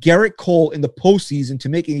behind Garrett Cole in the postseason to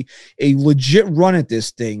make a legit run at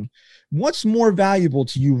this thing, what's more valuable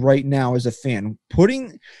to you right now as a fan?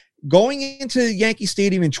 Going into Yankee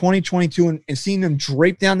Stadium in 2022 and seeing them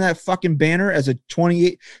drape down that fucking banner as a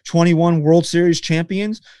 28-21 World Series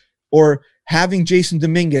champions, or having Jason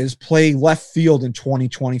Dominguez play left field in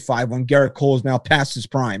 2025 when Garrett Cole is now past his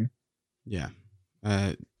prime? Yeah.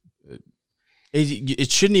 It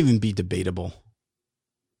shouldn't even be debatable.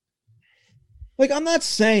 Like, I'm not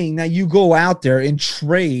saying that you go out there and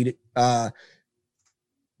trade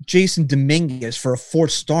Jason Dominguez for a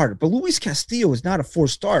fourth starter, but Luis Castillo is not a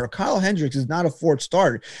fourth starter. Kyle Hendricks is not a fourth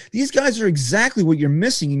starter. These guys are exactly what you're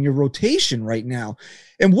missing in your rotation right now.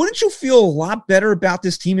 And wouldn't you feel a lot better about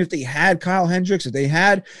this team if they had Kyle Hendricks, if they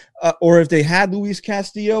had, or if they had Luis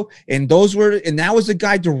Castillo, and that was the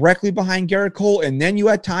guy directly behind Garrett Cole, and then you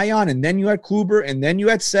had Tyon, and then you had Kluber, and then you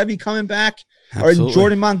had Sevy coming back. Absolutely. Or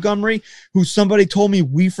Jordan Montgomery, who somebody told me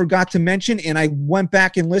we forgot to mention, and I went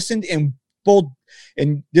back and listened, and both,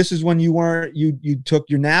 and this is when you took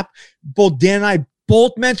your nap. Both Dan and I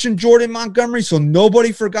both mentioned Jordan Montgomery, so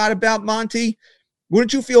nobody forgot about Monty.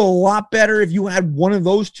 Wouldn't you feel a lot better if you had one of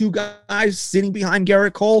those two guys sitting behind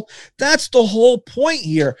Garrett Cole? That's the whole point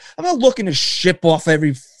here. I'm not looking to ship off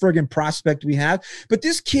every friggin' prospect we have, but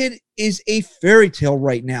this kid is a fairy tale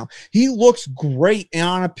right now. He looks great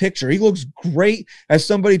on a picture. He looks great, as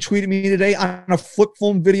somebody tweeted me today, on a flip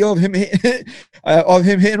phone video of him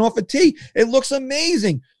hitting off a tee. It looks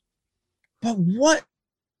amazing. But what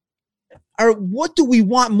do we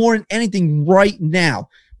want more than anything right now?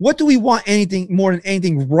 What do we want more than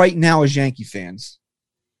anything right now as Yankee fans?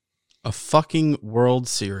 A fucking World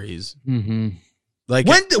Series. Mm-hmm. Like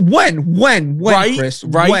when, Chris?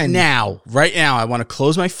 Right now. I want to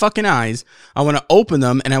close my fucking eyes. I want to open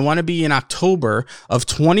them, and I want to be in October of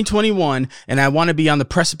 2021, and I want to be on the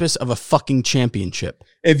precipice of a fucking championship.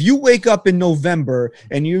 If you wake up in November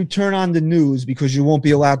and you turn on the news, because you won't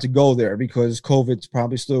be allowed to go there because COVID's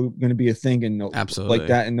probably still going to be a thing Absolutely. like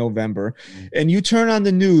that in November, and you turn on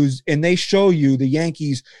the news and they show you the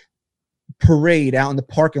Yankees parade out in the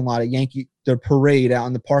parking lot of Yankee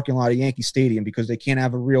Stadium, because they can't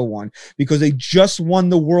have a real one because they just won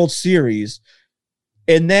the World Series,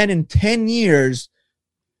 and then in 10 years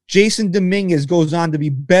Jason Dominguez goes on to be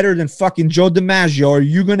better than fucking Joe DiMaggio, are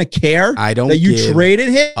you going to care I don't that you give traded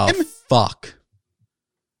him? a fuck.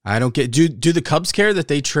 I don't get. Do the Cubs care that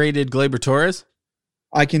they traded Gleyber Torres?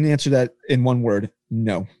 I can answer that in one word: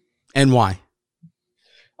 no. And why?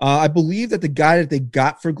 I believe that the guy that they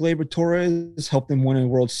got for Gleyber Torres helped them win a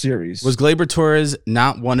World Series. Was Gleyber Torres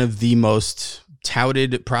not one of the most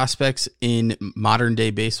touted prospects in modern day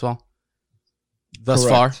baseball thus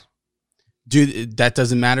Correct. far? Dude, that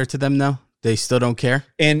doesn't matter to them, though? They still don't care?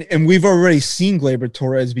 And we've already seen Gleyber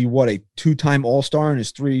Torres be a 2-time All-Star in his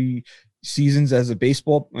 3 seasons as a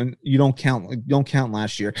baseball, and you don't count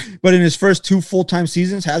last year. But in his first 2 full-time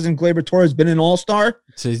seasons, hasn't Gleyber Torres been an All-Star?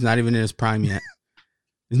 So he's not even in his prime yet.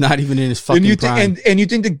 He's not even in his fucking prime. And you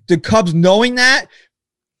think the Cubs, knowing that,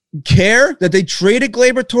 care that they traded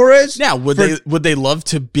Gleyber Torres? Now, would they love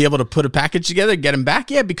to be able to put a package together, get him back?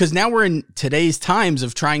 Yeah, because now we're in today's times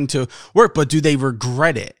of trying to work, but do they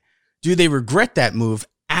regret it? Do they regret that move?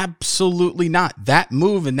 Absolutely not. That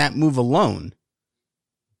move and that move alone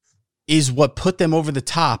is what put them over the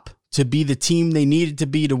top to be the team they needed to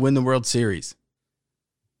be to win the World Series.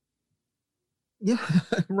 Yeah,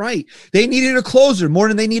 right. They needed a closer more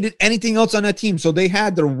than they needed anything else on that team. So they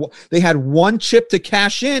had one chip to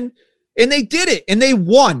cash in, and they did it, and they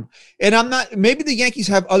won. And maybe the Yankees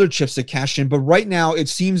have other chips to cash in, but right now it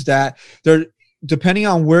seems that they're, depending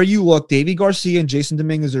on where you look, Deivi Garcia and Jason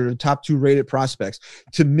Dominguez are the top 2 rated prospects.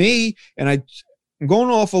 To me, and I'm going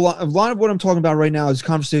off a lot of what I'm talking about right now is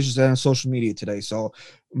conversations I had on social media today. So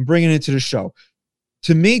I'm bringing it to the show.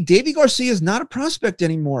 To me, Deivi Garcia is not a prospect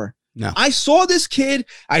anymore. No. I saw this kid.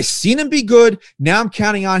 I seen him be good. Now I'm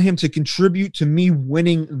counting on him to contribute to me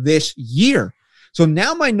winning this year. So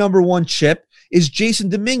now my number 1 chip is Jason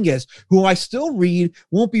Dominguez, who I still read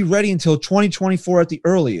won't be ready until 2024 at the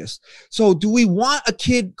earliest. So do we want a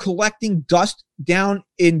kid collecting dust down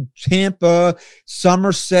in Tampa,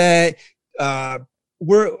 Somerset,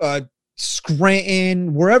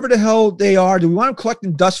 Scranton, wherever the hell they are? Do we want him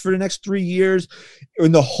collecting dust for the next 3 years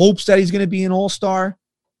in the hopes that he's going to be an all-star?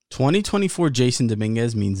 2024 Jason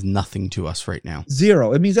Dominguez means nothing to us right now.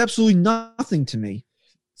 0. It means absolutely nothing to me.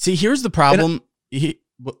 See, here's the problem. You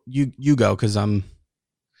go, because I'm.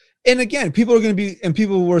 And again, people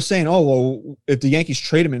were saying, oh, well, if the Yankees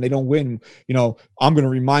trade him and they don't win, I'm going to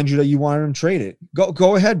remind you that you wanted him traded.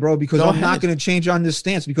 Go ahead, bro, because I'm not going to change on this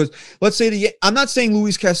stance. Because let's say I'm not saying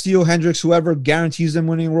Luis Castillo, Hendricks, whoever guarantees them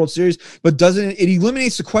winning a World Series, but it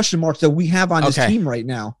eliminates the question marks that we have on this team right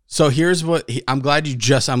now. So here's what I'm glad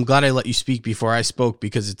I let you speak before I spoke,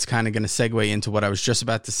 because it's kind of going to segue into what I was just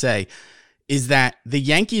about to say, is that the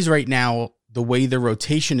Yankees right now, the way the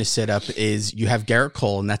rotation is set up is you have Garrett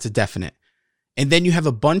Cole, and that's a definite. And then you have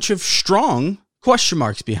a bunch of strong question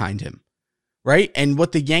marks behind him, right? And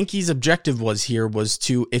what the Yankees' objective was here was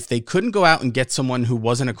to, if they couldn't go out and get someone who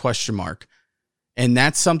wasn't a question mark, and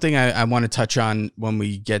that's something I want to touch on when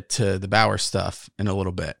we get to the Bauer stuff in a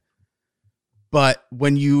little bit. But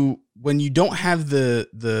when you don't have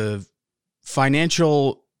the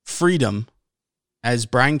financial freedom as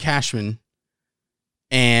Brian Cashman,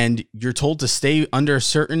 and you're told to stay under a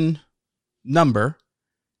certain number,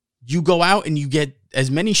 you go out and you get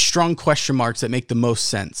as many strong question marks that make the most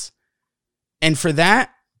sense. And for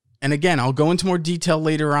that, and again, I'll go into more detail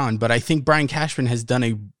later on, but I think Brian Cashman has done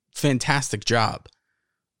a fantastic job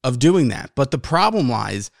of doing that. But the problem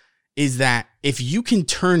lies is that if you can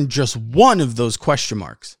turn just one of those question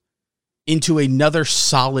marks into another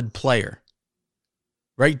solid player,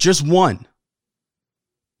 right? Just one,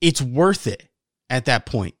 it's worth it at that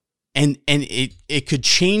point. And it could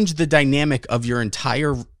change the dynamic of your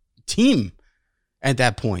entire team at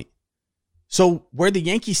that point. So where the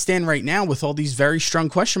Yankees stand right now with all these very strong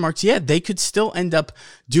question marks, yeah, they could still end up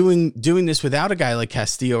doing this without a guy like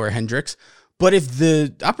Castillo or Hendricks. But if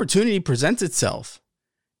the opportunity presents itself,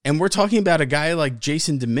 and we're talking about a guy like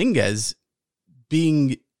Jason Dominguez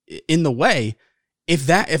being in the way,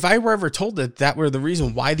 if I were ever told that were the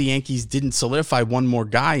reason why the Yankees didn't solidify one more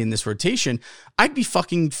guy in this rotation, I'd be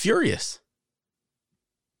fucking furious.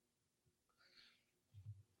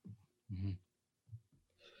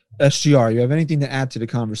 SGR, you have anything to add to the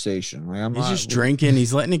conversation? He's just drinking.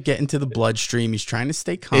 He's letting it get into the bloodstream. He's trying to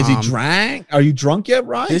stay calm. Is he drank? Are you drunk yet,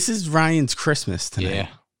 Ryan? This is Ryan's Christmas tonight. Yeah.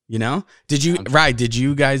 You know? Did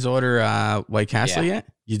you guys order White Castle yet?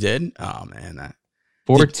 You did? Oh man.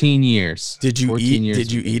 14 years. Did you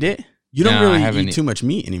eat it? You don't really eat too much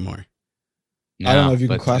meat anymore. No, I don't know if you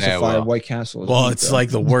can classify White Castle as well, meat, it's though. like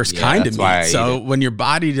the worst kind of meat. So it. when your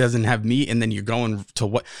body doesn't have meat and then you're going to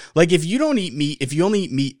what, like if you don't eat meat, if you only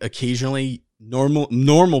eat meat occasionally,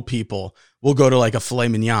 normal people will go to like a filet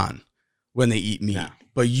mignon when they eat meat. Yeah.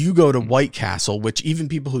 But you go to White Castle, which even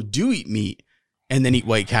people who do eat meat and then eat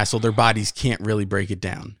White Castle, their bodies can't really break it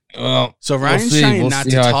down. Well, so Ryan's trying not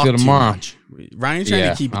to talk too much. Ryan's trying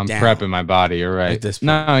to keep it down. I'm prepping my body. You're right. At this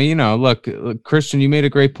point. No, look, Christian, you made a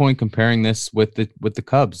great point comparing this with the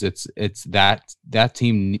Cubs. It's that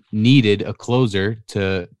team needed a closer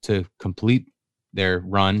to complete their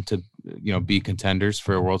run to be contenders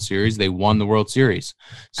for a World Series. They won the World Series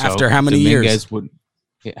after how many years?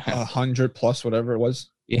 100 plus, whatever it was.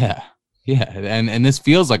 Yeah. Yeah, and this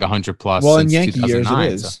feels like 100 plus. Well, in Yankee years,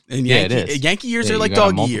 it is. So. Yankee years are like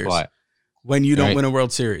doggy years when you don't win a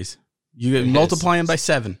World Series. You multiply them by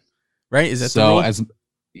 7, right? Is that so? The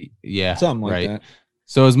rule? Something like that.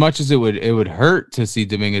 So as much as it would hurt to see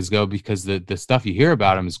Dominguez go because the stuff you hear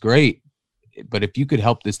about him is great, but if you could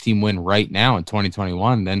help this team win right now in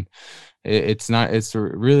 2021, then it's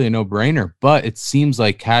really a no-brainer. But it seems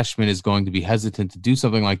like Cashman is going to be hesitant to do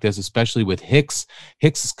something like this, especially with Hicks.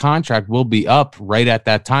 Hicks's contract will be up right at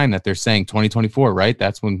that time that they're saying 2024, right?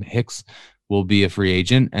 That's when Hicks will be a free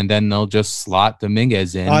agent, and then they'll just slot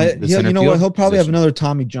Dominguez in. You know what? He'll probably have another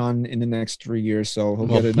Tommy John in the next 3 years, so he'll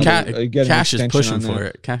get another. Cash is pushing for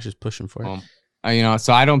it. Cash is pushing for it.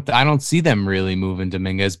 So I don't see them really moving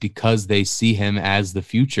Dominguez because they see him as the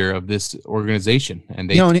future of this organization, and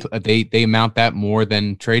they amount that more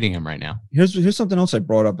than trading him right now. Here's something else I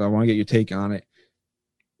brought up. I want to get your take on it.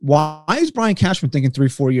 Why is Brian Cashman thinking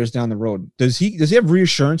 3-4 years down the road? Does he have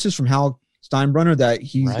reassurances from Hal Steinbrenner that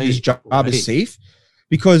his job is safe?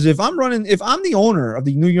 Because if I'm the owner of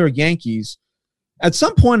the New York Yankees, at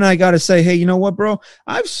some point I got to say, hey, you know what, bro?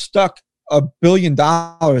 I've stuck $1 billion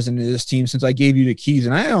into this team since I gave you the keys,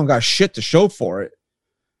 and I don't got shit to show for it.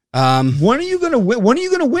 When are you gonna win? When are you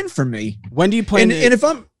gonna win for me? When do you plan? And if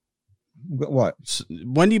I'm what?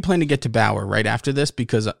 When do you plan to get to Bauer? Right after this,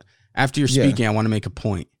 because after you're speaking, I want to make a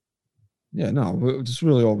point. Yeah, no, that's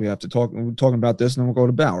really all we have to talk. We're talking about this, and then we'll go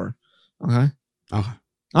to Bauer. Okay. I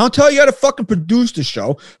don't tell you how to fucking produce the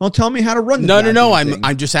show. Don't tell me how to run the No.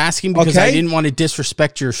 I'm just asking because I didn't want to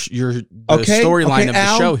disrespect your storyline of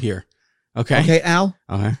the show here. Okay, Al.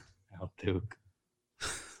 Okay. Al Duke.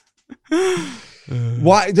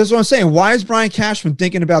 Why? That's what I'm saying. Why is Brian Cashman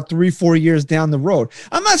thinking about 3-4 years down the road?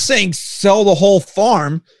 I'm not saying sell the whole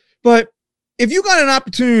farm, but if you got an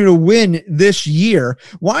opportunity to win this year,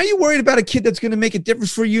 why are you worried about a kid that's going to make a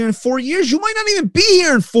difference for you in 4 years? You might not even be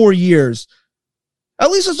here in 4 years. At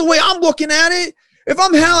least that's the way I'm looking at it. If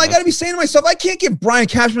I'm Hal, I got to be saying to myself, I can't give Brian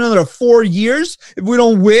Cashman another 4 years if we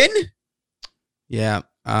don't win. Yeah.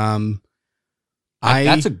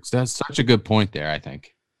 That's such a good point there, I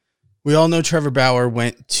think. We all know Trevor Bauer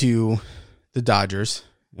went to the Dodgers,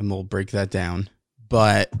 and we'll break that down.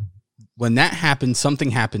 But when that happened,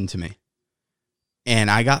 something happened to me.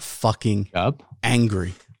 And I got fucking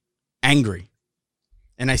angry.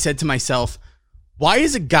 And I said to myself, why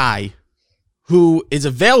is a guy who is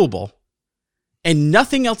available and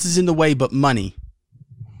nothing else is in the way but money,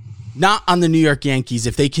 not on the New York Yankees.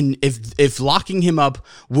 If locking him up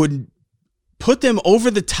would put them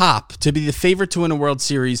over the top to be the favorite to win a World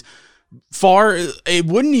Series, it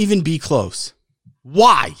wouldn't even be close.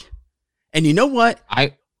 Why? And you know what?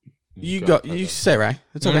 You say, right?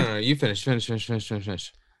 It's okay. No, you finish.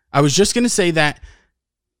 I was just going to say that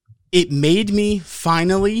it made me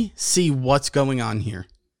finally see what's going on here.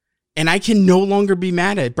 And I can no longer be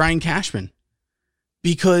mad at Brian Cashman,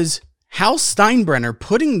 because Hal Steinbrenner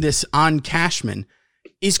putting this on Cashman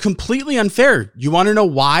is completely unfair. You want to know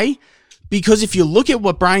why? Because if you look at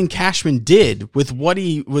what Brian Cashman did with what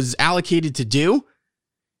he was allocated to do,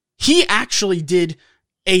 he actually did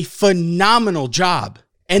a phenomenal job.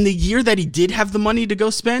 And the year that he did have the money to go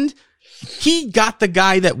spend, he got the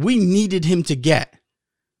guy that we needed him to get.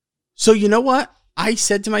 So you know what? I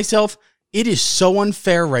said to myself, it is so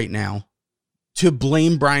unfair right now to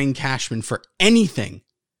blame Brian Cashman for anything,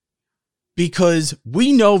 because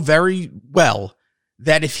we know very well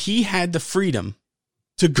that if he had the freedom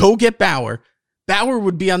to go get Bauer, Bauer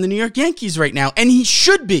would be on the New York Yankees right now, and he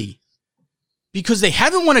should be, because they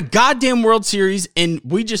haven't won a goddamn World Series, and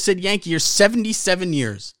we just said Yankee years 77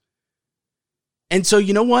 years. And so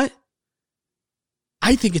you know what?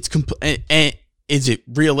 I think it's is it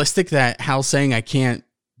realistic that Hal's saying I can't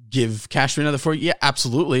give Cashman another 4 years? Yeah,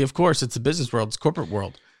 absolutely. Of course, it's the business world, it's corporate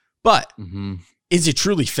world. But is it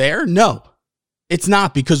truly fair? No, it's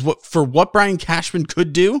not, because what Brian Cashman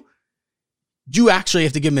could do, you actually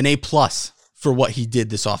have to give him an A+ for what he did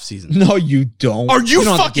this offseason. No, you don't. Are you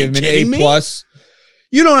don't fucking have to give him kidding an me?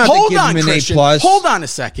 You don't have Hold to give on, him an Christian. A+. Hold on a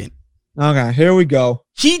second. Okay, here we go.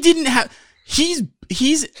 He didn't have. He's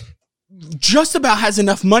just about has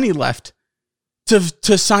enough money left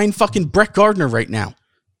to sign fucking Brett Gardner right now.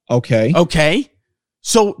 Okay.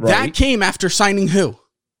 So Right. that came after signing who?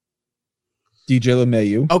 DJ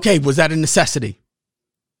LeMahieu. Okay, was that a necessity?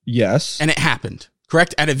 Yes. And it happened,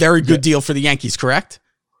 correct? At a very good deal for the Yankees, correct?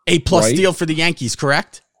 A+ Right. deal for the Yankees,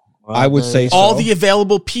 correct? I would say so. All the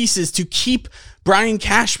available pieces to keep Brian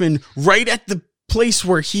Cashman right at the place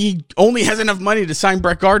where he only has enough money to sign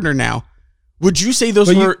Brett Gardner now. Would you say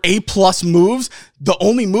those were A+ moves? The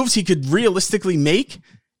only moves he could realistically make?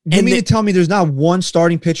 You mean to tell me there's not one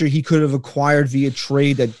starting pitcher he could have acquired via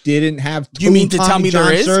trade that didn't have You mean to tell Tommy me there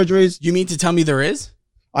John is? surgeries? You mean to tell me there is?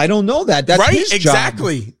 I don't know that. That's right? his job.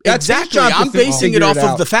 Exactly. That's his exactly. job to I'm basing it figure off of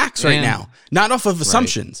out. the facts right Man. now, not off of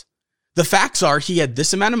assumptions. The facts are he had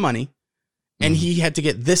this amount of money, and he had to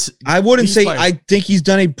get this. I wouldn't these say. players. I think he's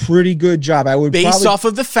done a pretty good job. I would Based probably, off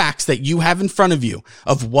of the facts that you have in front of you,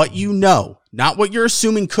 of what you know, not what you're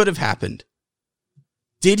assuming could have happened.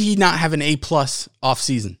 Did he not have an A+ off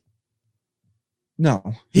season?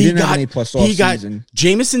 No, he didn't have an A+ off He got season.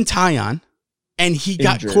 Jamison Tyon, and he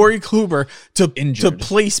got Injured. Corey Kluber to Injured.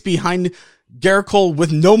 place behind Garrett Cole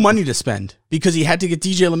with no money to spend because he had to get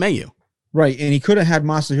DJ LeMahieu. Right, and he could have had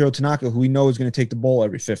Masahiro Tanaka, who we know is going to take the ball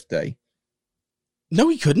every fifth day. No,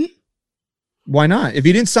 he couldn't. Why not? If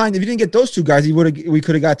he didn't get those two guys, we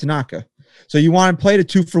could have got Tanaka. So you want to play the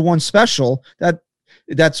 2-for-1 special?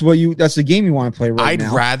 That's the game you want to play right I'd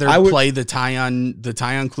now. rather play the Tyon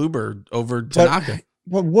Kluber over Tanaka.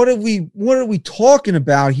 But what are we talking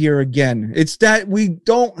about here again? It's that we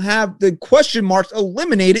don't have the question marks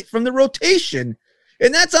eliminated from the rotation.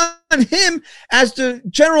 And that's on him as the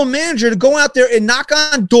general manager to go out there and knock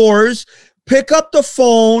on doors, pick up the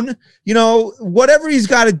phone, whatever he's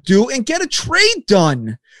got to do and get a trade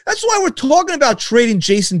done. That's why we're talking about trading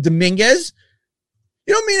Jason Dominguez.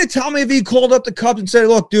 You don't mean to tell me if he called up the Cubs and said,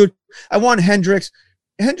 look, dude, I want Hendricks.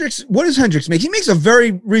 What does Hendricks make? He makes a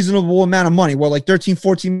very reasonable amount of money. What, like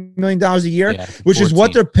 $13-14 million a year, which 14. is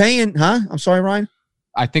what they're paying. Huh? I'm sorry, Ryan.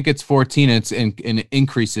 I think it's 14. And it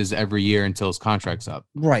increases every year until his contract's up.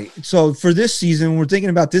 Right. So for this season, we're thinking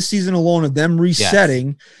about this season alone of them resetting.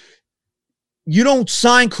 Yes. You don't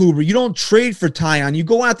sign Kluber. You don't trade for Tyon. You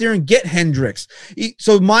go out there and get Hendricks.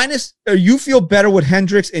 So you feel better with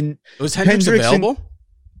Hendricks and was Hendricks available?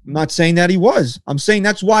 I'm not saying that he was. I'm saying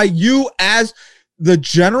that's why you, as the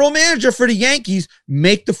general manager for the Yankees,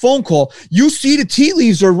 make the phone call. You see the tea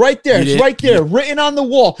leaves are right there. It's right there, written on the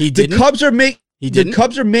wall. He didn't. The Cubs are making. The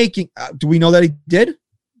Cubs are making. Do we know that he did?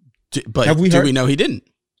 But do we know he didn't?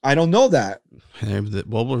 I don't know that.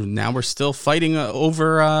 Well, now we're still fighting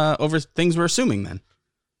over things we're assuming then.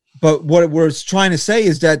 But what we're trying to say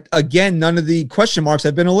is that, again, none of the question marks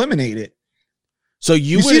have been eliminated. So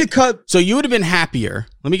you would have been happier.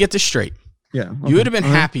 Let me get this straight. Yeah. Okay. You would have been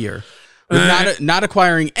happier with not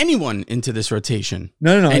acquiring anyone into this rotation.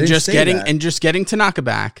 No. And just getting Tanaka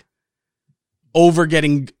back over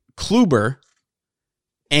getting Kluber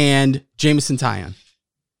and Jamison Tyon.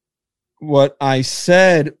 What I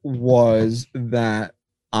said was that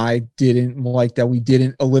I didn't like that we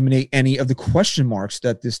didn't eliminate any of the question marks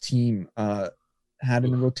that this team had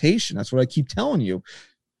in the rotation. That's what I keep telling you.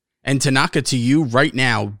 And Tanaka, to you right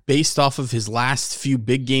now, based off of his last few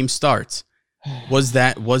big game starts, was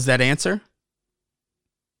that answer?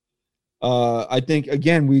 I think,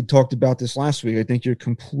 again, we talked about this last week. I think you're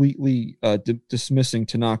completely dismissing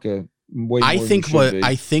Tanaka way more I think than you should be.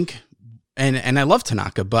 I think, and I love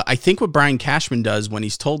Tanaka, but I think what Brian Cashman does when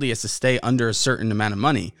he's told he has to stay under a certain amount of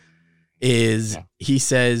money is he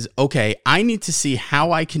says, okay, I need to see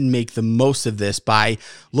how I can make the most of this by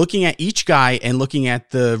looking at each guy and looking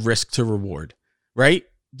at the risk to reward, right?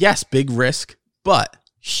 Yes, big risk, but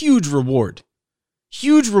huge reward.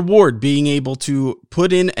 Huge reward being able to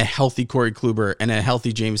put in a healthy Corey Kluber and a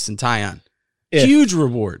healthy Jameson Taillon. Huge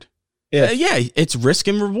reward. Yeah, it's risk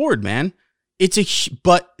and reward, man.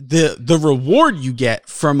 But the reward you get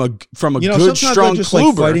from a good strong just Kluber,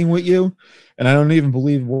 like fighting with you, and I don't even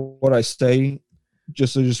believe what I say. I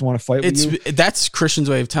just want to fight with you. That's Christian's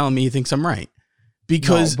way of telling me he thinks I'm right,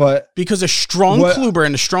 because a strong Kluber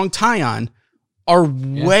and a strong Taillon are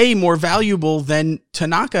way more valuable than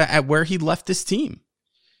Tanaka at where he left this team.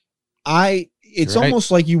 It's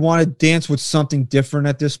almost like you want to dance with something different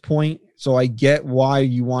at this point. So I get why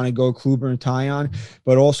you want to go Kluber and Taillon,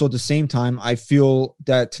 but also at the same time, I feel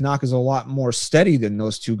that Tanaka's a lot more steady than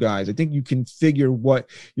those two guys. I think you can figure what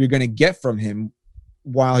you're going to get from him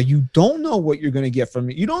while you don't know what you're going to get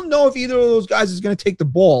from him. You don't know if either of those guys is going to take the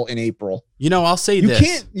ball in April. I'll say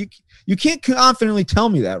this. You can't confidently tell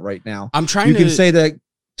me that right now. I'm trying You can say that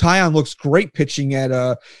Taillon looks great pitching in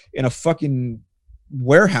a fucking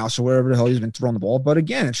warehouse or wherever the hell he's been throwing the ball. But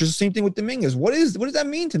again, it's just the same thing with Dominguez. What does that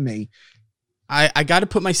mean to me? I got to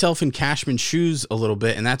put myself in Cashman's shoes a little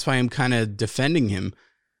bit, and that's why I'm kind of defending him.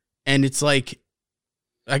 And it's like,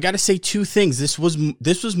 I got to say two things. This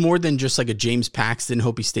was more than just like a James Paxton,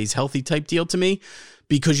 hope he stays healthy type deal to me,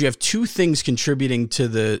 because you have two things contributing to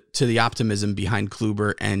the optimism behind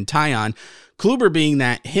Kluber and Taillon. Kluber being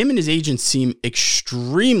that him and his agents seem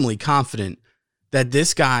extremely confident that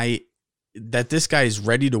this guy is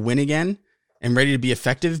ready to win again and ready to be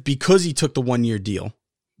effective because he took the 1-year deal.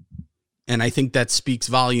 And I think that speaks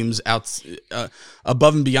volumes out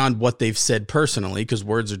above and beyond what they've said personally, because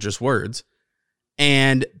words are just words.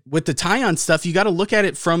 And with the Taillon stuff, you got to look at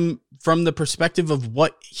it from the perspective of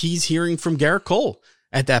what he's hearing from Garrett Cole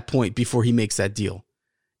at that point before he makes that deal.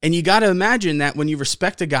 And you got to imagine that when you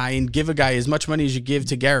respect a guy and give a guy as much money as you give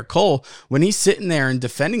to Garrett Cole, when he's sitting there and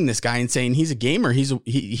defending this guy and saying he's a gamer,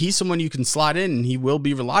 he's someone you can slot in and he will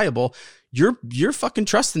be reliable, you're fucking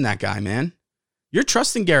trusting that guy, man. You're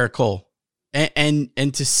trusting Garrett Cole. And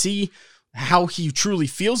to see how he truly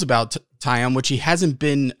feels about Taillon, which he hasn't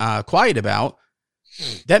been quiet about,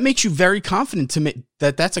 that makes you very confident to make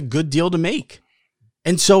that's a good deal to make.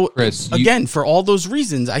 And so, Chris, again, for all those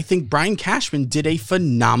reasons, I think Brian Cashman did a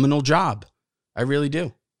phenomenal job. I really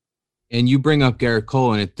do. And you bring up Garrett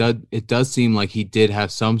Cole, and it does seem like he did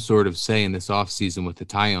have some sort of say in this offseason with the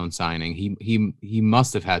Taillon signing. He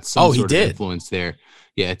must have had some sort of influence there.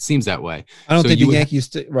 Yeah, it seems that way. I don't think the Yankees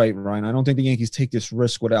right, Ryan. I don't think the Yankees take this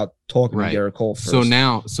risk without talking to Garrett Cole first. So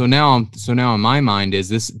now in my mind is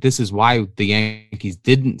this is why the Yankees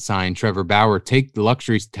didn't sign Trevor Bauer. Take the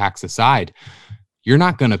luxury tax aside. You're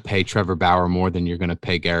not going to pay Trevor Bauer more than you're going to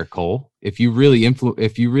pay Garrett Cole. If you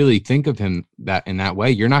really think of him that in that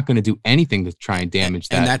way, you're not going to do anything to try and damage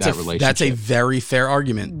that relationship. That's a very fair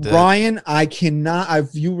argument. Ryan, I cannot.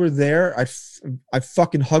 If you were there, I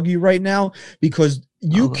fucking hug you right now, because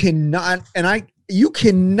you cannot, and you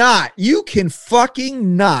can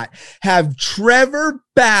fucking not have Trevor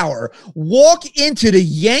Bauer walk into the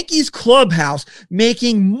Yankees clubhouse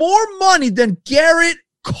making more money than Garrett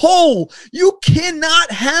Cole. You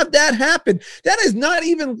cannot have that happen. That is not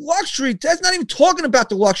even luxury. That's not even talking about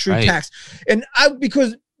the luxury tax. And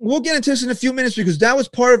because we'll get into this in a few minutes, because that was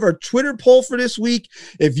part of our Twitter poll for this week.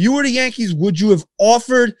 If you were the Yankees, would you have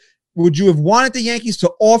wanted the Yankees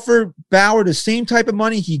to offer Bauer the same type of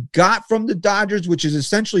money he got from the Dodgers, which is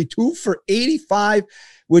essentially 2 for $85,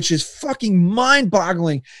 which is fucking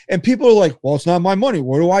mind-boggling. And people are like, well, it's not my money.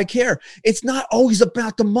 What do I care? It's not always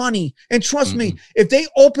about the money. And trust me, if they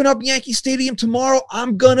open up Yankee Stadium tomorrow,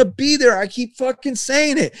 I'm going to be there. I keep fucking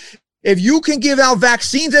saying it. If you can give out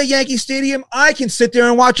vaccines at Yankee Stadium, I can sit there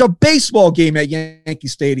and watch a baseball game at Yankee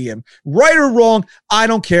Stadium. Right or wrong, I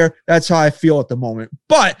don't care. That's how I feel at the moment.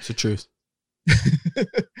 But it's the truth.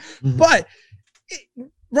 But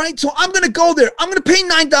right, so I'm going to go there. I'm going to pay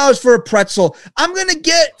 $9 for a pretzel. I'm going to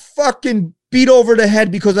get fucking beat over the head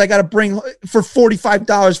because I got to bring for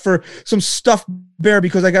 $45 for some stuffed bear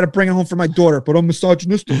because I got to bring it home for my daughter, but I'm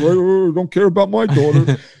misogynistic. I don't care about my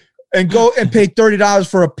daughter. And go and pay $30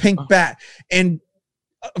 for a pink bat and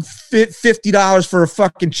 $50 for a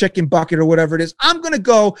fucking chicken bucket or whatever it is. I'm going to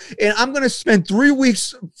go and I'm going to spend 3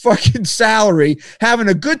 weeks fucking salary having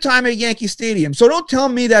a good time at Yankee Stadium. So don't tell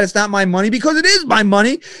me that it's not my money, because it is my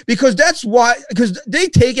money, because that's why, because they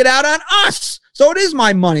take it out on us. So it is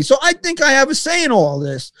my money. So I think I have a say in all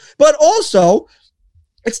this, but also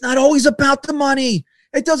it's not always about the money.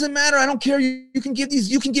 It doesn't matter. I don't care. You can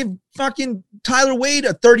give fucking Tyler Wade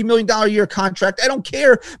a $30 million a year contract. I don't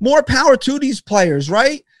care. More power to these players,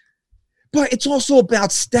 right? But it's also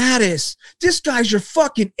about status. This guy's your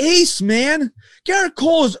fucking ace, man. Garrett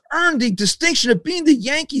Cole has earned the distinction of being the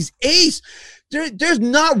Yankees' ace. There's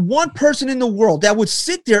not one person in the world that would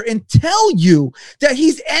sit there and tell you that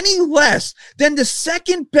he's any less than the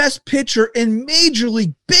second best pitcher in Major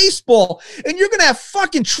League Baseball. And you're going to have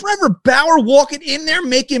fucking Trevor Bauer walking in there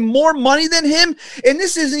making more money than him. And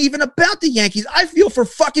this isn't even about the Yankees. I feel for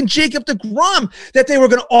fucking Jacob deGrom that they were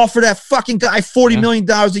going to offer that fucking guy $40 million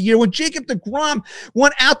a year when Jacob deGrom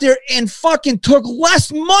went out there and fucking took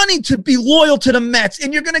less money to be loyal to the Mets.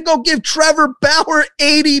 And you're going to go give Trevor Bauer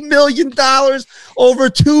 $80 million over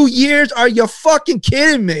 2 years? Are you fucking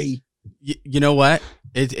kidding me? You know what?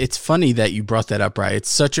 It's funny that you brought that up, right? It's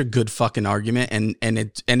such a good fucking argument, and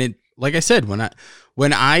it like I said,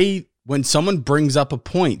 when someone brings up a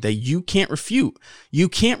point that you can't refute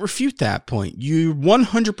that point. You're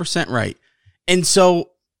 100% right, and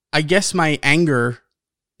so I guess my anger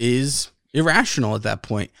is irrational at that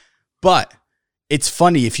point. But it's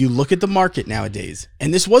funny if you look at the market nowadays,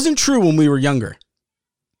 and this wasn't true when we were younger.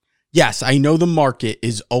 Yes, I know the market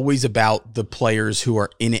is always about the players who are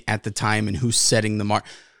in it at the time and who's setting the mark,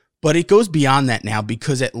 but it goes beyond that now,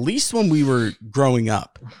 because at least when we were growing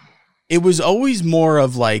up, it was always more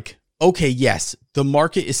of like, okay, yes, the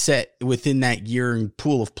market is set within that year and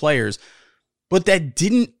pool of players, but that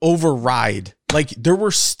didn't override. Like, there were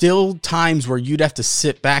still times where you'd have to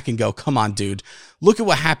sit back and go, come on, dude, look at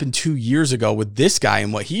what happened 2 years ago with this guy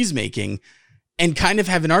and what he's making, and kind of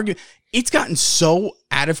have an argument. It's gotten so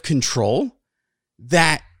out of control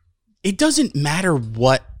that it doesn't matter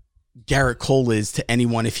what Garrett Cole is to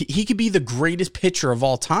anyone. If he could be the greatest pitcher of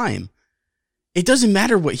all time, it doesn't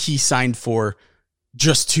matter what he signed for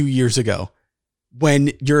just 2 years ago.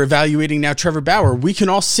 When you're evaluating now Trevor Bauer, we can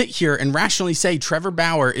all sit here and rationally say Trevor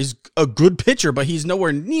Bauer is a good pitcher, but he's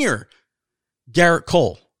nowhere near Garrett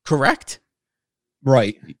Cole, correct?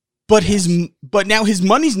 Right. But now his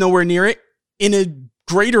money's nowhere near it in a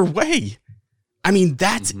greater way. I mean,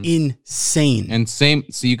 that's insane. And so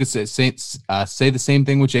you could say the same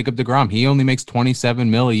thing with Jacob deGrom. He only makes $27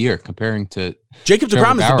 million a year, comparing to Jacob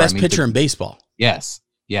deGrom is the best pitcher in baseball. Yes.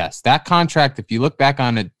 That contract, if you look back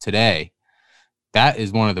on it today, that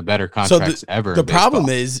is one of the better contracts ever. The problem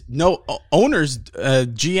is no owners,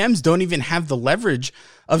 GMs don't even have the leverage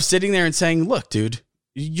of sitting there and saying, look, dude,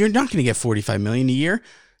 you're not going to get $45 million a year.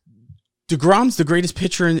 DeGrom's the greatest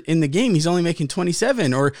pitcher in the game. He's only making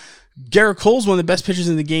 27. Or Garrett Cole's one of the best pitchers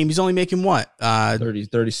in the game. He's only making what?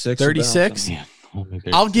 36. 36. Yeah,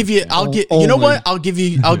 I'll give you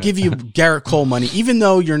Garrett Cole money. Even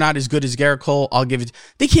though you're not as good as Garrett Cole, I'll give it.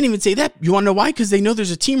 They can't even say that. You want to know why? Because they know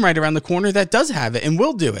there's a team right around the corner that does have it and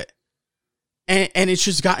will do it. And it's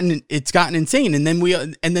just gotten insane. And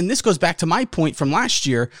then this goes back to my point from last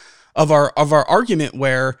year of our argument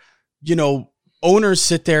where, you know, owners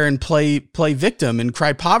sit there and play victim and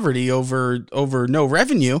cry poverty over no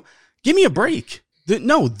revenue. Give me a break.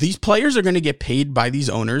 No, these players are going to get paid by these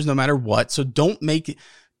owners no matter what. So don't make it.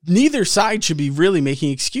 Neither side should be really making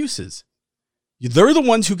excuses. They're the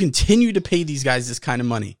ones who continue to pay these guys this kind of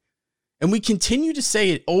money. And we continue to say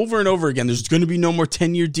it over and over again. There's going to be no more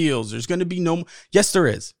 10-year deals. There's going to be no. Yes, there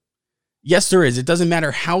is. Yes, there is. It doesn't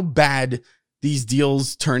matter how bad these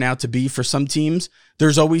deals turn out to be for some teams.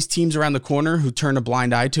 There's always teams around the corner who turn a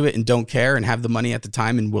blind eye to it and don't care and have the money at the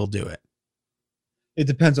time and will do it. It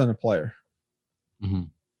depends on the player. Mm-hmm.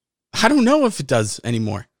 I don't know if it does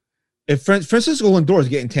anymore. If Francisco Lindor is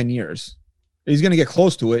getting 10 years, he's going to get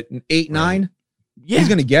close to it in 8, 9. Yeah. He's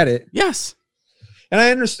going to get it. Yes. And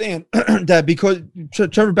I understand that because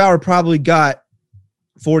Trevor Bauer probably got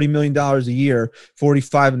 $40 million a year,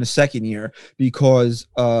 45 in the second year, because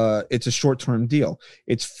it's a short-term deal.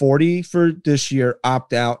 It's 40 for this year,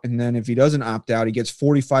 opt out, and then if he doesn't opt out, he gets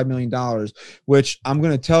 $45 million, which I'm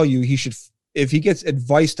going to tell you he should, if he gets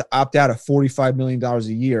advice to opt out of $45 million a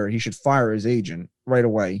year, he should fire his agent right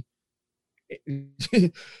away.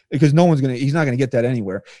 Because he's not going to get that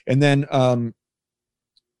anywhere. And then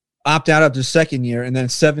opt out after the second year, and then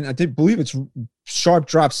 7, I believe it's sharp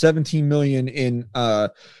drop, 17 million in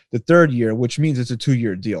the third year, which means it's a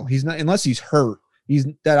 2-year deal. He's not, unless he's hurt.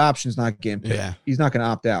 That option's not getting picked. Yeah. He's not going to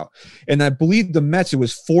opt out. And I believe the Mets, it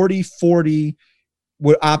was 40-40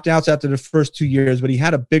 with opt-outs after the first 2 years, but he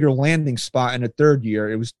had a bigger landing spot in the third year.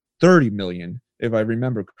 It was 30 million, if I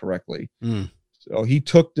remember correctly. So he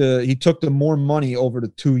took the more money over the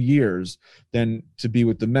 2 years than to be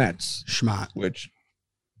with the Mets. Schmott. Which,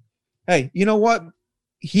 hey, you know what?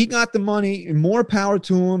 He got the money, and more power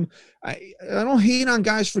to him. I don't hate on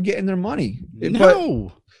guys for getting their money.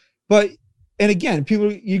 No. But and again,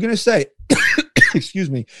 people, you're going to say,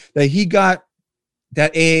 excuse me, that he got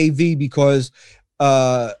that AAV because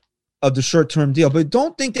of the short-term deal. But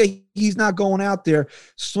don't think that he's not going out there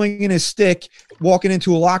swinging his stick, walking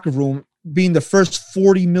into a locker room, being the first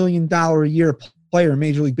 $40 million a year player in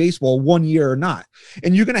Major League Baseball 1 year or not.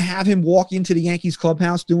 And you're going to have him walk into the Yankees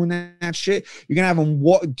clubhouse doing that shit. You're going to have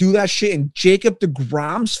him do that shit in Jacob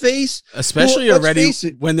deGrom's face. Especially already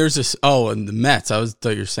when there's this, and the Mets. I thought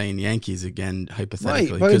you were saying Yankees again,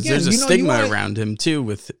 hypothetically, because there's a stigma around him too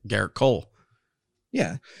with Garrett Cole.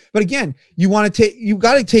 Yeah. But again, you got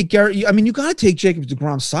to take Garrett. I mean, you got to take Jacob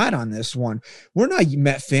deGrom's side on this one. We're not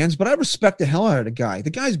Met fans, but I respect the hell out of the guy. The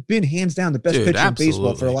guy's been hands down the best pitcher in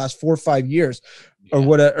baseball for the last 4 or 5 years or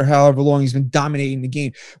whatever, or however long he's been dominating the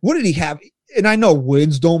game. What did he have? And I know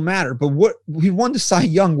wins don't matter, but what he won the Cy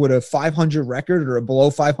Young with a 500 record or a below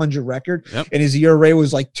 500 record. Yep. And his ERA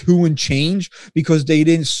was like 2 and change because they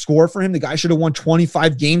didn't score for him. The guy should have won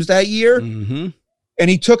 25 games that year. Mm-hmm. And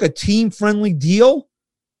he took a team-friendly deal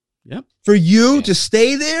for you to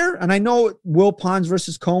stay there. And I know Will Ponds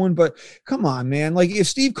versus Cohen, but come on, man. Like, if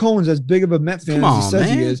Steve Cohen's as big of a Met fan as he says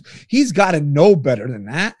he is, he's got to know better than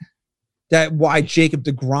that. That why Jacob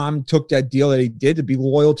deGrom took that deal that he did to be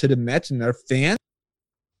loyal to the Mets and their fans.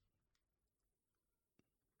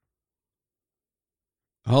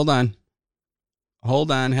 Hold on.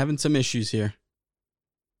 Having some issues here.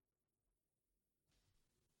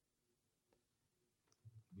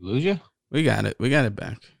 Lose you? We got it. We got it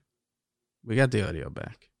back. We got the audio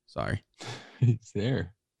back. Sorry. It's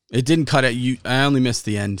there. It didn't cut out. I only missed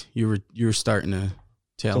the end. You were starting to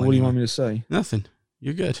tail. So what do you want me to say? Nothing.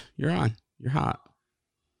 You're good. You're on. You're hot.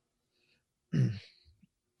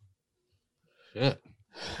 Shit.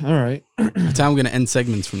 All right. That's how I'm going to end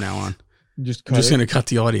segments from now on. I'm just going to cut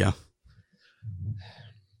the audio.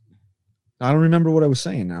 I don't remember what I was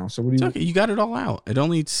saying now. So what do you? Okay. You got it all out. It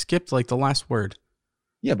only skipped like the last word.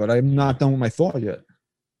 Yeah, but I'm not done with my thought yet.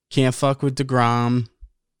 Can't fuck with deGrom.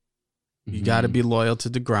 You got to be loyal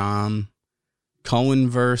to deGrom. Cohen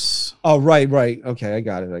verse. Oh, right. Okay, I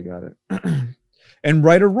got it. And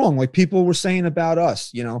right or wrong, like people were saying about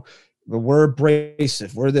us, we're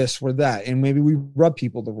abrasive, we're this, we're that, and maybe we rub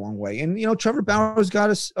people the wrong way. And, Trevor Bauer's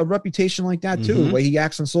got a reputation like that too, the way he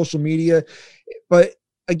acts on social media. But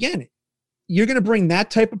again, you're going to bring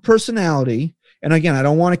that type of personality. And again, I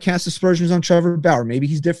don't want to cast aspersions on Trevor Bauer. Maybe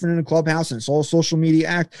he's different in the clubhouse and it's all a social media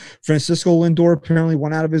act. Francisco Lindor apparently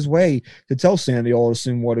went out of his way to tell Sandy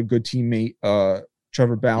Alderson what a good teammate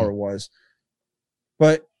Trevor Bauer was.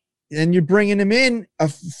 But then you're bringing him in, a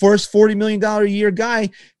first $40 million a year guy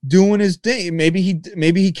doing his thing. Maybe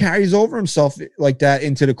he carries over himself like that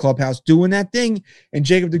into the clubhouse doing that thing. And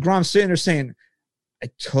Jacob deGrom sitting there saying, I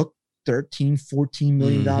took $13-14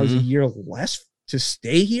 million a year less to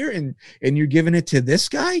stay here, and you're giving it to this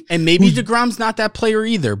guy. And maybe deGrom's not that player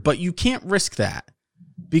either, but you can't risk that,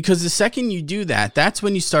 because the second you do that, that's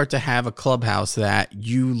when you start to have a clubhouse that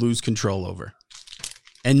you lose control over,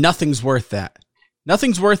 and nothing's worth that.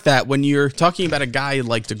 Nothing's worth that when you're talking about a guy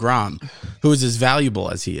like deGrom, who is as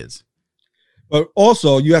valuable as he is. But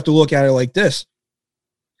also, you have to look at it like this: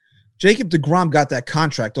 Jacob deGrom got that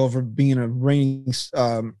contract over being a reigning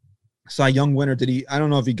Cy Young winner. I don't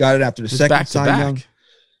know if he got it after the second Cy Young,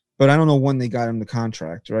 but I don't know when they got him the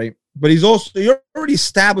contract, right? But he already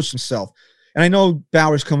established himself. And I know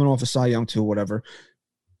Bauer's coming off a Cy Young too, whatever.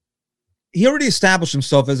 He already established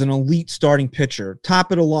himself as an elite starting pitcher,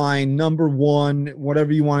 top of the line, number one,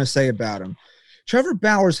 whatever you want to say about him. Trevor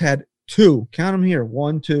Bauer's had 2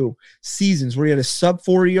 seasons where he had a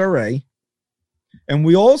sub-4 ERA. And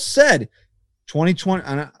we all said 2020,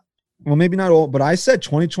 well, maybe not all, but I said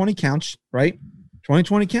 2020 counts, right?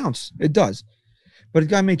 2020 counts. It does. But the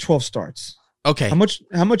guy made 12 starts. Okay.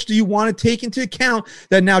 How much do you want to take into account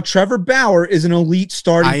that now Trevor Bauer is an elite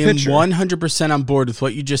starting pitcher? I am 100% on board with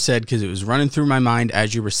what you just said, because it was running through my mind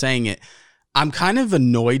as you were saying it. I'm kind of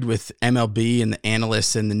annoyed with MLB and the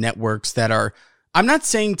analysts and the networks that are, I'm not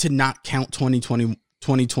saying to not count 2020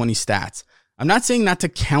 stats. I'm not saying not to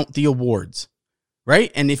count the awards.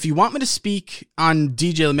 right? And if you want me to speak on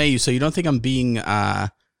DJ LeMahieu, so you don't think I'm being,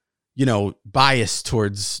 biased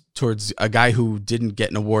towards a guy who didn't get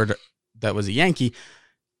an award that was a Yankee,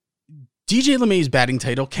 DJ LeMahieu's batting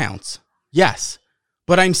title counts. Yes.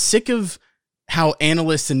 But I'm sick of how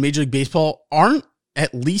analysts in Major League Baseball aren't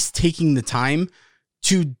at least taking the time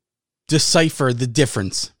to decipher the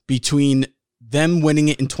difference between them winning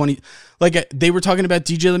it in 20. Like they were talking about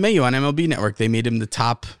DJ LeMahieu on MLB Network. They made him the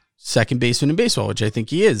top second baseman in baseball, which I think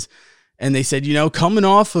he is. And they said, coming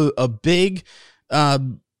off a big,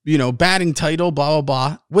 batting title, blah, blah,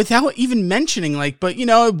 blah, without even mentioning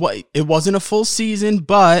it wasn't a full season,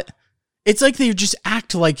 but it's like they just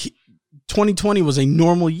act like 2020 was a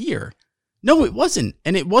normal year. No, it wasn't.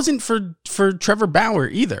 And it wasn't for Trevor Bauer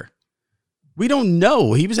either. We don't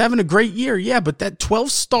know. He was having a great year. Yeah, but that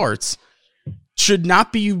 12 starts should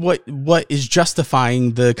not be what is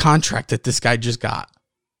justifying the contract that this guy just got.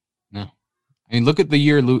 No. I mean, look at the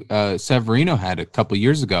year Severino had a couple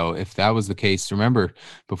years ago. If that was the case, remember,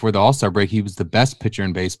 before the All-Star break, he was the best pitcher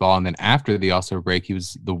in baseball. And then after the All-Star break, he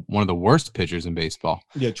was one of the worst pitchers in baseball.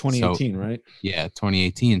 Yeah, 2018, right? Yeah,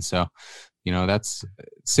 2018. So, that's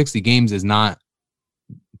 60 games is not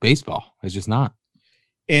baseball. It's just not.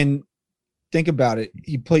 And think about it.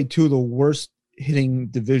 He played two of the worst hitting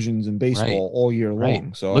divisions in baseball all year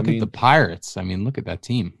long. So look at the Pirates. I mean, look at that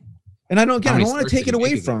team. And I don't want to take it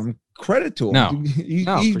away from him. Credit to him.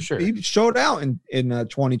 No, for sure. He showed out in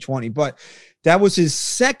 2020, but that was his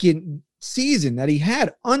second season that he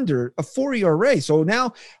had under a 4 ERA. So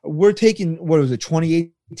now we're taking,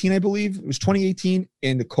 2018, I believe. It was 2018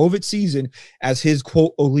 in the COVID season as his,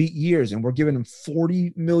 quote, elite years. And we're giving him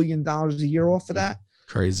 $40 million a year off of that.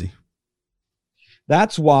 Crazy.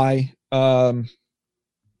 That's why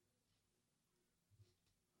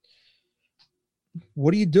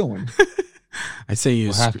what are you doing? I sent you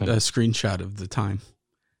a screenshot of the time.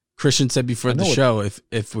 Christian said before the show,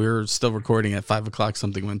 if we're still recording at 5:00,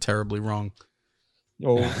 something went terribly wrong.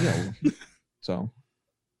 Oh, yeah. So,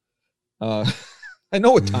 I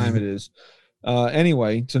know what time it is.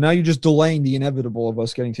 Anyway, so now you're just delaying the inevitable of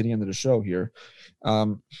us getting to the end of the show here.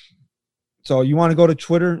 So you want to go to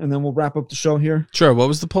Twitter and then we'll wrap up the show here? Sure. What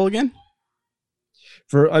was the poll again?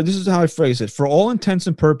 This is how I phrase it. For all intents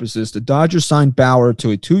and purposes, the Dodgers signed Bauer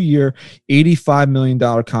to a 2-year, $85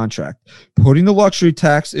 million contract. Putting the luxury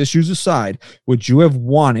tax issues aside, would you have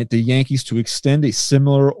wanted the Yankees to extend a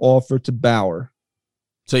similar offer to Bauer?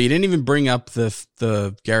 So you didn't even bring up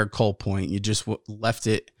the Garrett Cole point. You just left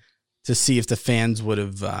it to see if the fans would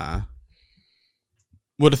have thought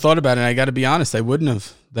about it. And I got to be honest, I wouldn't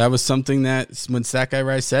have. That was something that when Sakai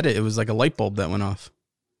Rice said it, it was like a light bulb that went off.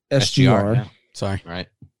 SGR. Yeah. Sorry. Right.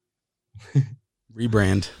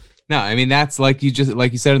 Rebrand. No, I mean, that's like you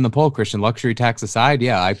said in the poll, Christian, luxury tax aside.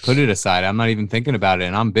 Yeah, I put it aside. I'm not even thinking about it.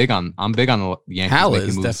 And I'm big on the Yankees Hal making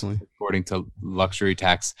is moves definitely according to luxury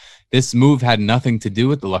tax. This move had nothing to do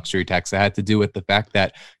with the luxury tax. It had to do with the fact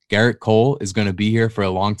that Garrett Cole is going to be here for a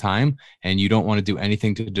long time and you don't want to do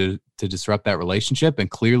anything to disrupt that relationship. And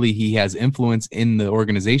clearly he has influence in the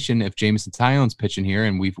organization. If Jameson Taillon's pitching here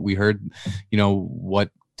and we heard,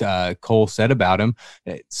 what Cole said about him.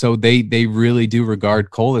 So they really do regard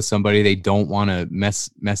Cole as somebody they don't want to mess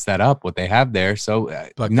that up, what they have there. So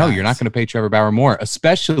no, you're not going to pay Trevor Bauer more,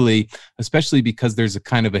 especially because there's a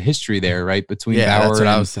kind of a history there, right? Between Bauer that's what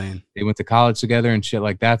I was saying. They went to college together and shit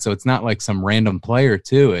like that. So it's not like some random player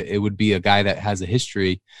too. It would be a guy that has a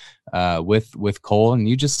history with Cole, and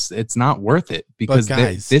it's not worth it because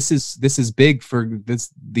this is big for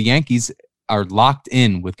this. The Yankees are locked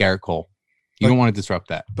in with Garrett Cole. You don't want to disrupt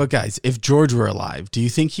that. But guys, if George were alive, do you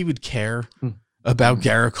think he would care about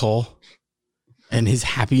Garrett Cole and his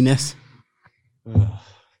happiness? Yeah.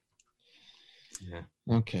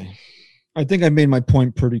 Okay. I think I made my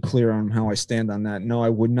point pretty clear on how I stand on that. No, I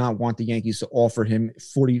would not want the Yankees to offer him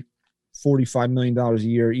 $45 million a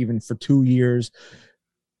year, even for 2 years.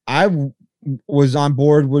 I was on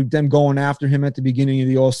board with them going after him at the beginning of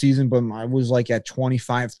the all season, but I was like at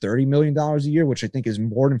 $25-30 million a year, which I think is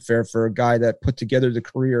more than fair for a guy that put together the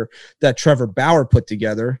career that Trevor Bauer put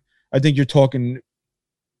together. I think you're talking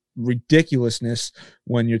ridiculousness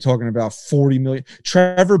when you're talking about $40 million.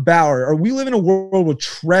 Trevor Bauer, are we live in a world where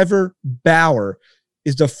Trevor Bauer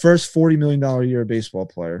is the first $40 million a year baseball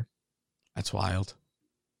player? That's wild.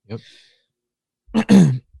 Yep.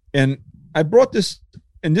 And I brought this,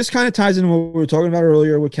 and this kind of ties into what we were talking about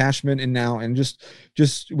earlier with Cashman and now, and just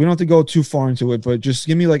we don't have to go too far into it, but just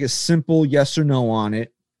give me like a simple yes or no on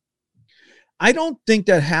it. I don't think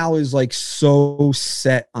that Hal is like so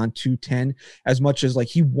set on 210 as much as like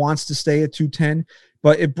he wants to stay at 210.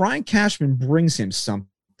 But if Brian Cashman brings him something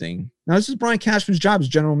something. Now, this is Brian Cashman's job as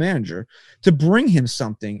general manager to bring him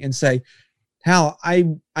something and say, Hal,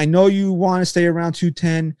 I know you want to stay around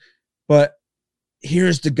 210, but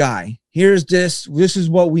here's the guy. Here's this. This is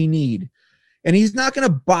what we need. And he's not going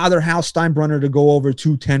to bother Hal Steinbrenner to go over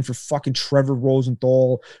 210 for fucking Trevor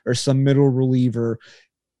Rosenthal or some middle reliever.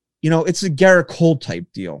 You know, it's a Garrett Cole type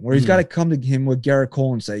deal where he's got to come to him with Garrett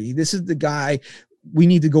Cole and say, this is the guy. We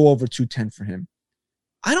need to go over 210 for him.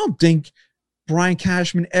 I don't think Brian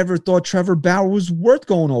Cashman ever thought Trevor Bauer was worth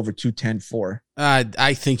going over 210 for.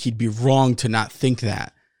 I think he'd be wrong to not think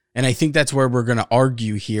that. And I think that's where we're going to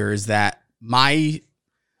argue here is that me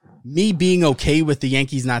being okay with the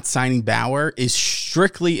Yankees not signing Bauer is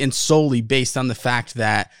strictly and solely based on the fact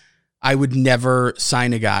that I would never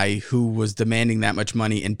sign a guy who was demanding that much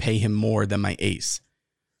money and pay him more than my ace.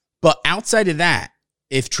 But outside of that,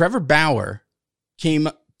 if Trevor Bauer came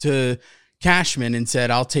to Cashman and said,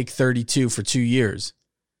 I'll take 32 for 2 years,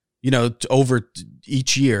 over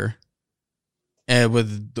each year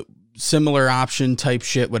with similar option type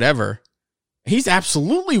shit, whatever, he's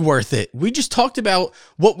absolutely worth it. We just talked about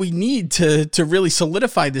what we need to really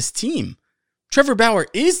solidify this team. Trevor Bauer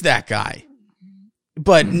is that guy,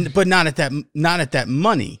 but not at that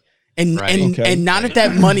money, and not at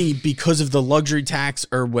that money because of the luxury tax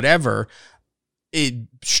or whatever. It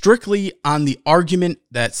strictly on the argument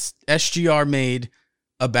that SGR made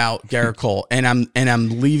about Garrett Cole, and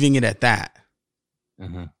I'm leaving it at that.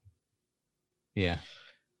 Uh-huh. Yeah.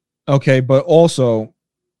 Okay, but also,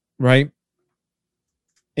 right?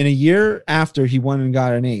 In a year after he went and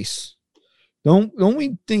got an ace, don't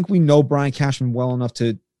we think we know Brian Cashman well enough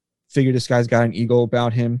to figure this guy's got an ego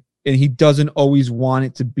about him? And he doesn't always want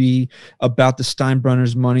it to be about the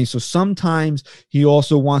Steinbrenner's money. So sometimes he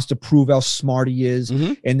also wants to prove how smart he is.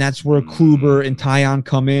 Mm-hmm. And that's where Kluber and Taillon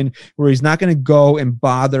come in, where he's not going to go and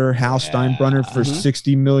bother Hal Steinbrenner for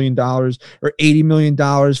 $60 million or $80 million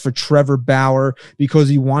for Trevor Bauer because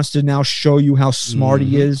he wants to now show you how smart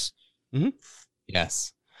he is. Mm-hmm.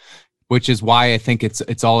 Yes. Which is why I think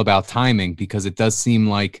it's all about timing, because it does seem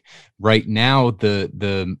like right now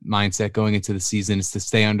the mindset going into the season is to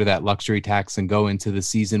stay under that luxury tax and go into the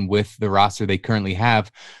season with the roster they currently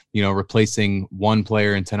have, replacing one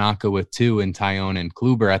player in Tanaka with two in Taillon and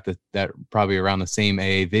Kluber at that probably around the same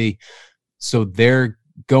AAV. So they're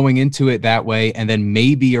going into it that way, and then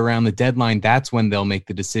maybe around the deadline, that's when they'll make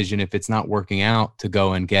the decision, if it's not working out, to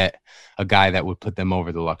go and get a guy that would put them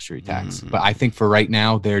over the luxury tax. But I think for right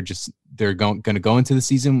now, they're going to go into the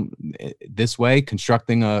season this way,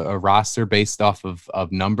 constructing a roster based off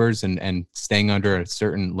of numbers and staying under a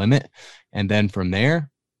certain limit. And then from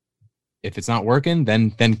there, if it's not working,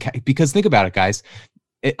 then because think about it, guys,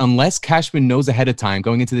 unless Cashman knows ahead of time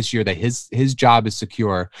going into this year that his job is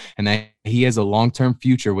secure and that he has a long-term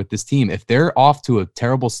future with this team, if they're off to a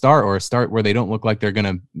terrible start or a start where they don't look like they're going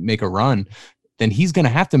to make a run, then he's going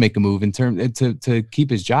to have to make a move in terms to keep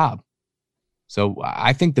his job. So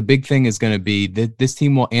I think the big thing is going to be that this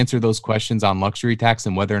team will answer those questions on luxury tax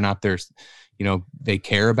and whether or not there's, they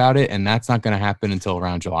care about it. And that's not going to happen until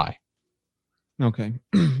around July. Okay.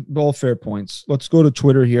 All fair points. Let's go to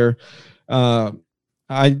Twitter here. I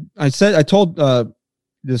told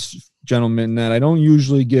this gentleman that I don't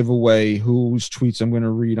usually give away whose tweets I'm going to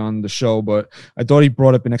read on the show, but I thought he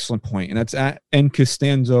brought up an excellent point, and that's at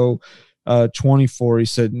ncostanzo 24. He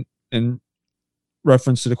said, in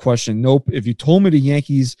reference to the question, nope, if you told me the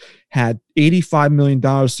Yankees had $85 million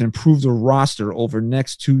to improve the roster over the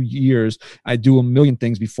next 2 years, I'd do a million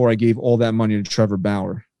things before I gave all that money to Trevor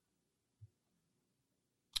Bauer.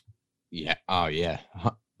 Yeah. Oh, yeah.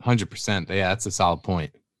 100%. Yeah, that's a solid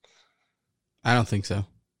point. I don't think so.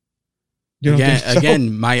 Think so?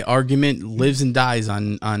 Again, my argument lives and dies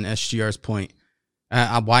on SGR's point.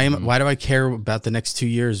 Why do I care about the next 2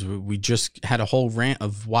 years? We just had a whole rant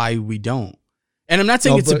of why we don't. And I'm not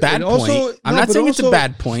saying it's a bad point. I'm not saying it's a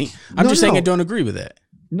bad point. I'm just saying I don't agree with it.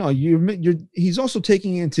 No, he's also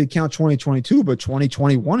taking into account 2022, but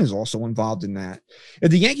 2021 is also involved in that.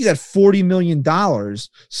 If the Yankees had $40 million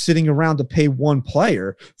sitting around to pay one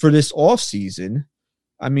player for this offseason,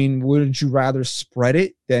 I mean, wouldn't you rather spread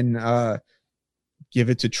it than give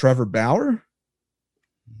it to Trevor Bauer?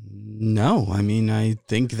 No, I mean, I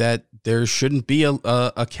think that there shouldn't be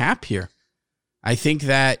a cap here. I think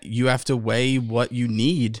that you have to weigh what you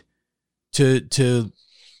need to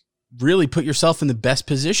really put yourself in the best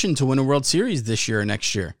position to win a World Series this year or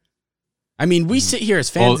next year. I mean, we sit here as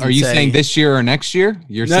fans. Well, are you saying this year or next year?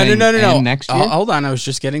 You're saying no. Next year? Hold on, I was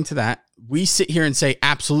just getting to that. We sit here and say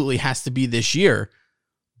absolutely has to be this year,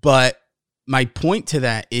 but my point to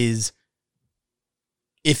that is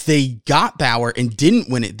if they got Bauer and didn't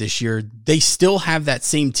win it this year, they still have that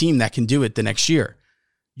same team that can do it the next year.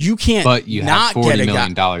 You can't, but you not have $40 get a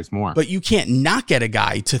million guy, more. But you can't not get a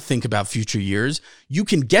guy to think about future years. You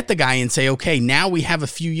can get the guy and say, okay, now we have a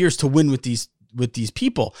few years to win with these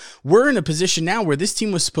people. We're in a position now where this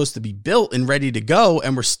team was supposed to be built and ready to go,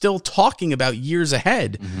 and we're still talking about years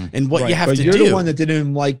ahead and what you have to do. But you're the one that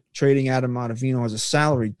didn't like trading Adam Ottavino as a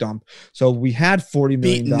salary dump. So we had $40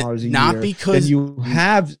 million a year. Not because you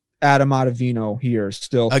have Adam Ottavino here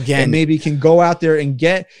still. Again, and maybe can go out there and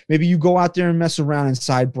maybe you go out there and mess around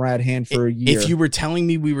inside Brad Hand for a year. If you were telling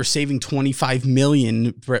me we were saving $25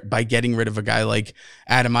 million by getting rid of a guy like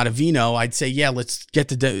Adam Ottavino, I'd say, yeah, let's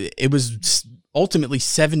get it was ultimately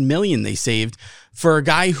 $7 million they saved for a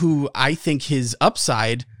guy who I think his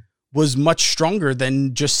upside was much stronger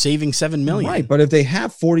than just saving $7 million. Right, but if they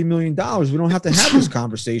have $40 million, we don't have to have this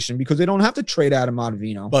conversation because they don't have to trade Adam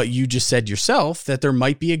Ottavino. But you just said yourself that there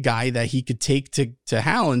might be a guy that he could take to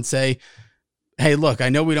Hal and say, hey, look, I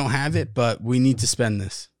know we don't have it, but we need to spend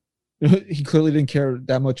this. He clearly didn't care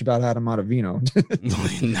that much about Adam Ottavino.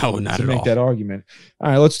 No, not to at make all. that argument. All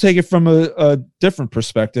right, let's take it from a different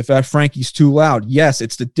perspective. Frankie's too loud. Yes,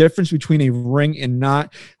 it's the difference between a ring and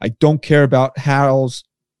not. I don't care about Hal's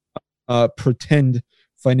pretend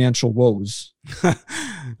financial woes.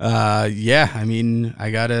 Yeah, I mean, I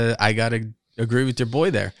gotta agree with your boy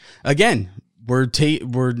there. Again,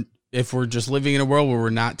 if we're just living in a world where we're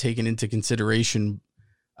not taking into consideration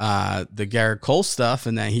the Garrett Cole stuff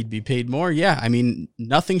and that he'd be paid more. Yeah, I mean,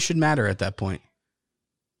 nothing should matter at that point.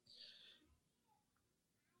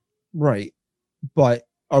 Right. But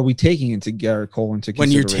are we taking into Garrett Cole into when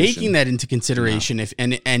consideration? you're taking that into consideration, if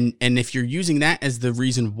if you're using that as the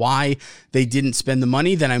reason why they didn't spend the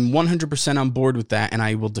money, then I'm 100% on board with that and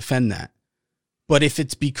I will defend that. But if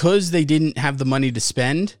it's because they didn't have the money to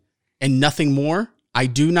spend and nothing more, I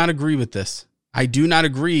do not agree with this. I do not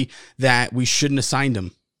agree that we shouldn't have signed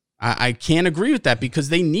him. I can't agree with that because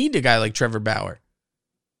they need a guy like Trevor Bauer.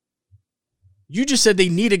 You just said they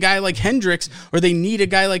need a guy like Hendricks or they need a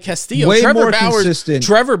guy like Castillo. Way more consistent.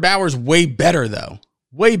 Trevor Bauer's way better, though.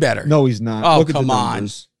 Way better. No, he's not. Oh, Look at come the on.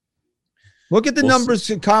 numbers. Look at the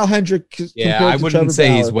numbers. Kyle Hendricks. Yeah, compared I to wouldn't Trevor say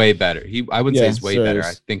Bauer. he's way better. I would say he's way better.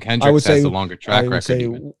 I think Hendricks has a longer track record. Say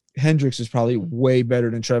even. Hendricks is probably way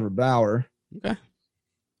better than Trevor Bauer. Okay.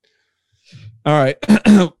 All right.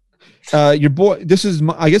 Your boy,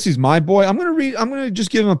 I guess he's my boy. I'm going to just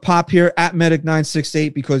give him a pop here at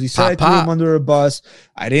Medic968 because he said I threw him under a bus.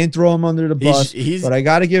 I didn't throw him under the bus, but I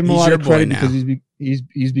got to give him a lot of credit because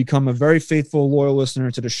he's become a very faithful, loyal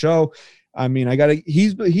listener to the show. I mean,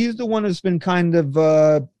 he's the one that's been kind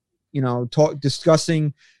of,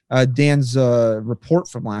 discussing Dan's report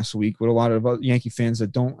from last week with a lot of Yankee fans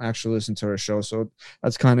that don't actually listen to our show. So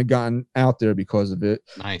that's kind of gotten out there because of it.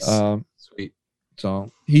 Nice. Sweet.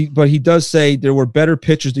 So he does say there were better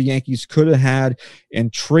pitchers the Yankees could have had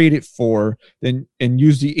and traded for and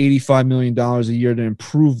use the $85 million a year to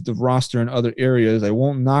improve the roster in other areas. I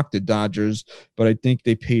won't knock the Dodgers, but I think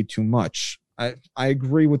they paid too much. I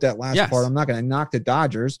agree with that last part. I'm not going to knock the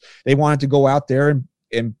Dodgers. They wanted to go out there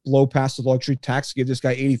and blow past the luxury tax, give this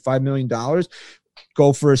guy $85 million,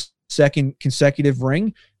 go for a second consecutive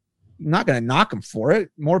ring. I'm not going to knock him for it.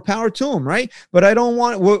 More power to him, right? But I don't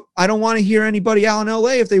want to hear anybody out in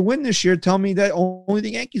LA if they win this year tell me that only the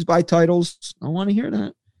Yankees buy titles. I don't want to hear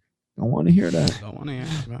that.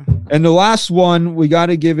 And the last one, we got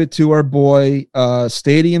to give it to our boy,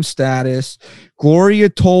 Stadium Status. Gloria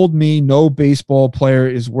told me no baseball player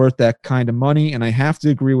is worth that kind of money, and I have to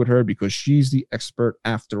agree with her because she's the expert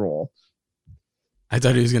after all. I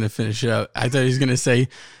thought he was going to finish it out. I thought he was going to say,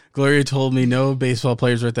 Gloria told me no baseball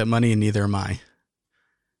players worth that money, and neither am I.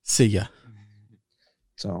 See ya.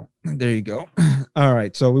 So there you go. All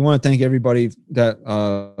right. So we want to thank everybody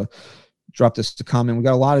that dropped us a comment. We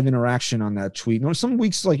got a lot of interaction on that tweet. Some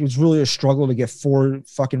weeks it was really a struggle to get 4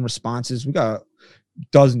 fucking responses. We got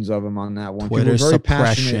dozens of them on that one. Twitter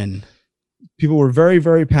suppression. People were very,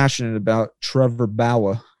 very passionate about Trevor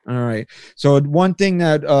Bauer. All right. So one thing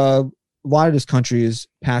that a lot of this country is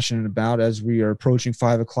passionate about as we are approaching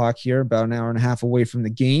 5 o'clock here, about an hour and a half away from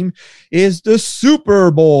the game, is the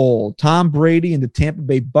Super Bowl. Tom Brady and the Tampa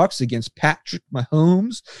Bay Bucks against Patrick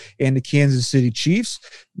Mahomes and the Kansas City Chiefs.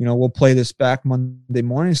 We'll play this back Monday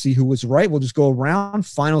morning, see who was right. We'll just go around.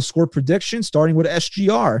 Final score prediction, starting with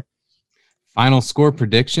SGR. Final score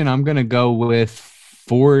prediction, I'm going to go with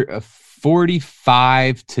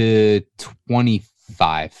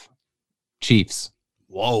 45-25 Chiefs.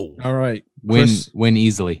 Whoa. All right. Win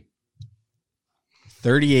easily.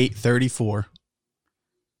 38-34.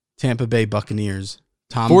 Tampa Bay Buccaneers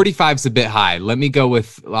Tom 45's a bit high.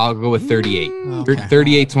 I'll go with 38. Okay.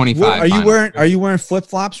 38.25. Are you wearing flip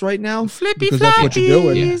flops right now? Flippy Because that's what you're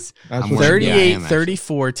doing. floppies. That's I'm what wearing- you're 38, Yeah, I am, actually.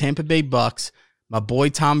 34, Tampa Bay Bucks. My boy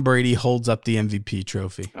Tom Brady holds up the MVP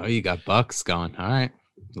trophy. Oh, you got Bucks going. All right.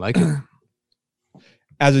 Like it.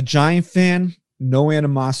 As a Giant fan, no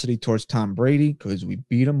animosity towards Tom Brady because we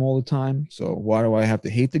beat him all the time. So why do I have to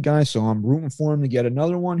hate the guy? So I'm rooting for him to get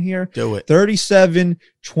another one here. Do it.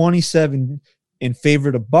 37-27 in favor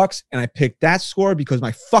of the Bucks, and I picked that score because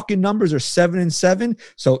my fucking numbers are 7-7.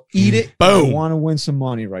 So eat it. Boom. I want to win some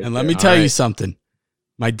money right And there. let me tell you right. something.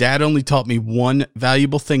 My dad only taught me one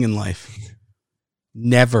valuable thing in life.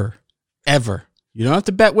 Never, ever. You don't have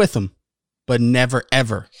to bet with him, but never,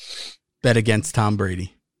 ever bet against Tom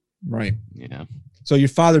Brady. Right. Yeah. So your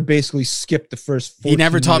father basically skipped the first 14 He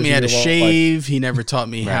never taught me how years to of your life. shave. He never taught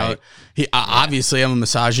me how. Right. Obviously, I'm a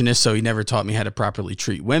misogynist, so he never taught me how to properly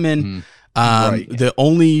treat women. Mhm. Right. The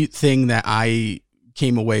only thing that I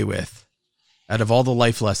came away with out of all the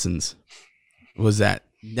life lessons was that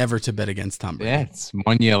never to bet against Tom Brady. Yeah, it's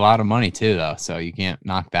won you a lot of money too, though. So you can't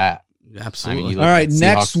knock that. Absolutely. you All look right, at Seahawks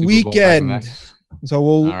next Super Bowl back and weekend. back. So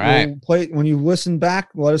we'll right. play when you listen back.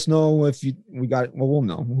 Let us know if we got. Well, we'll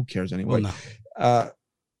know. Who cares anyway? Well, no.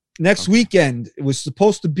 Next weekend, it was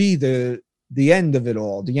supposed to be the end of it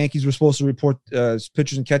all. The Yankees were supposed to report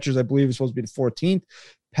pitchers and catchers. I believe it was supposed to be the 14th.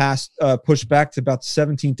 Pushed back to about the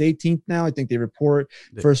 17th, 18th now. I think they report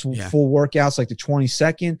first Yeah. full workouts like the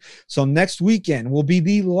 22nd. So next weekend will be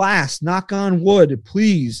the last, knock on wood,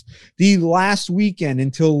 please, the last weekend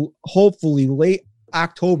until hopefully late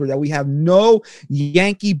October that we have no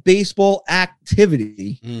Yankee baseball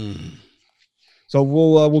activity. So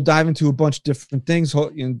we'll dive into a bunch of different things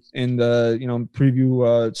and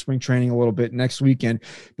preview spring training a little bit next weekend.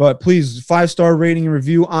 But please, 5-star rating and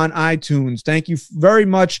review on iTunes. Thank you very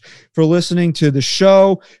much for listening to the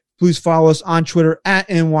show. Please follow us on Twitter at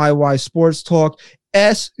NYY Sports Talk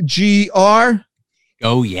SGR.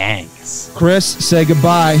 Go Yanks. Chris, say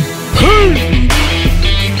goodbye.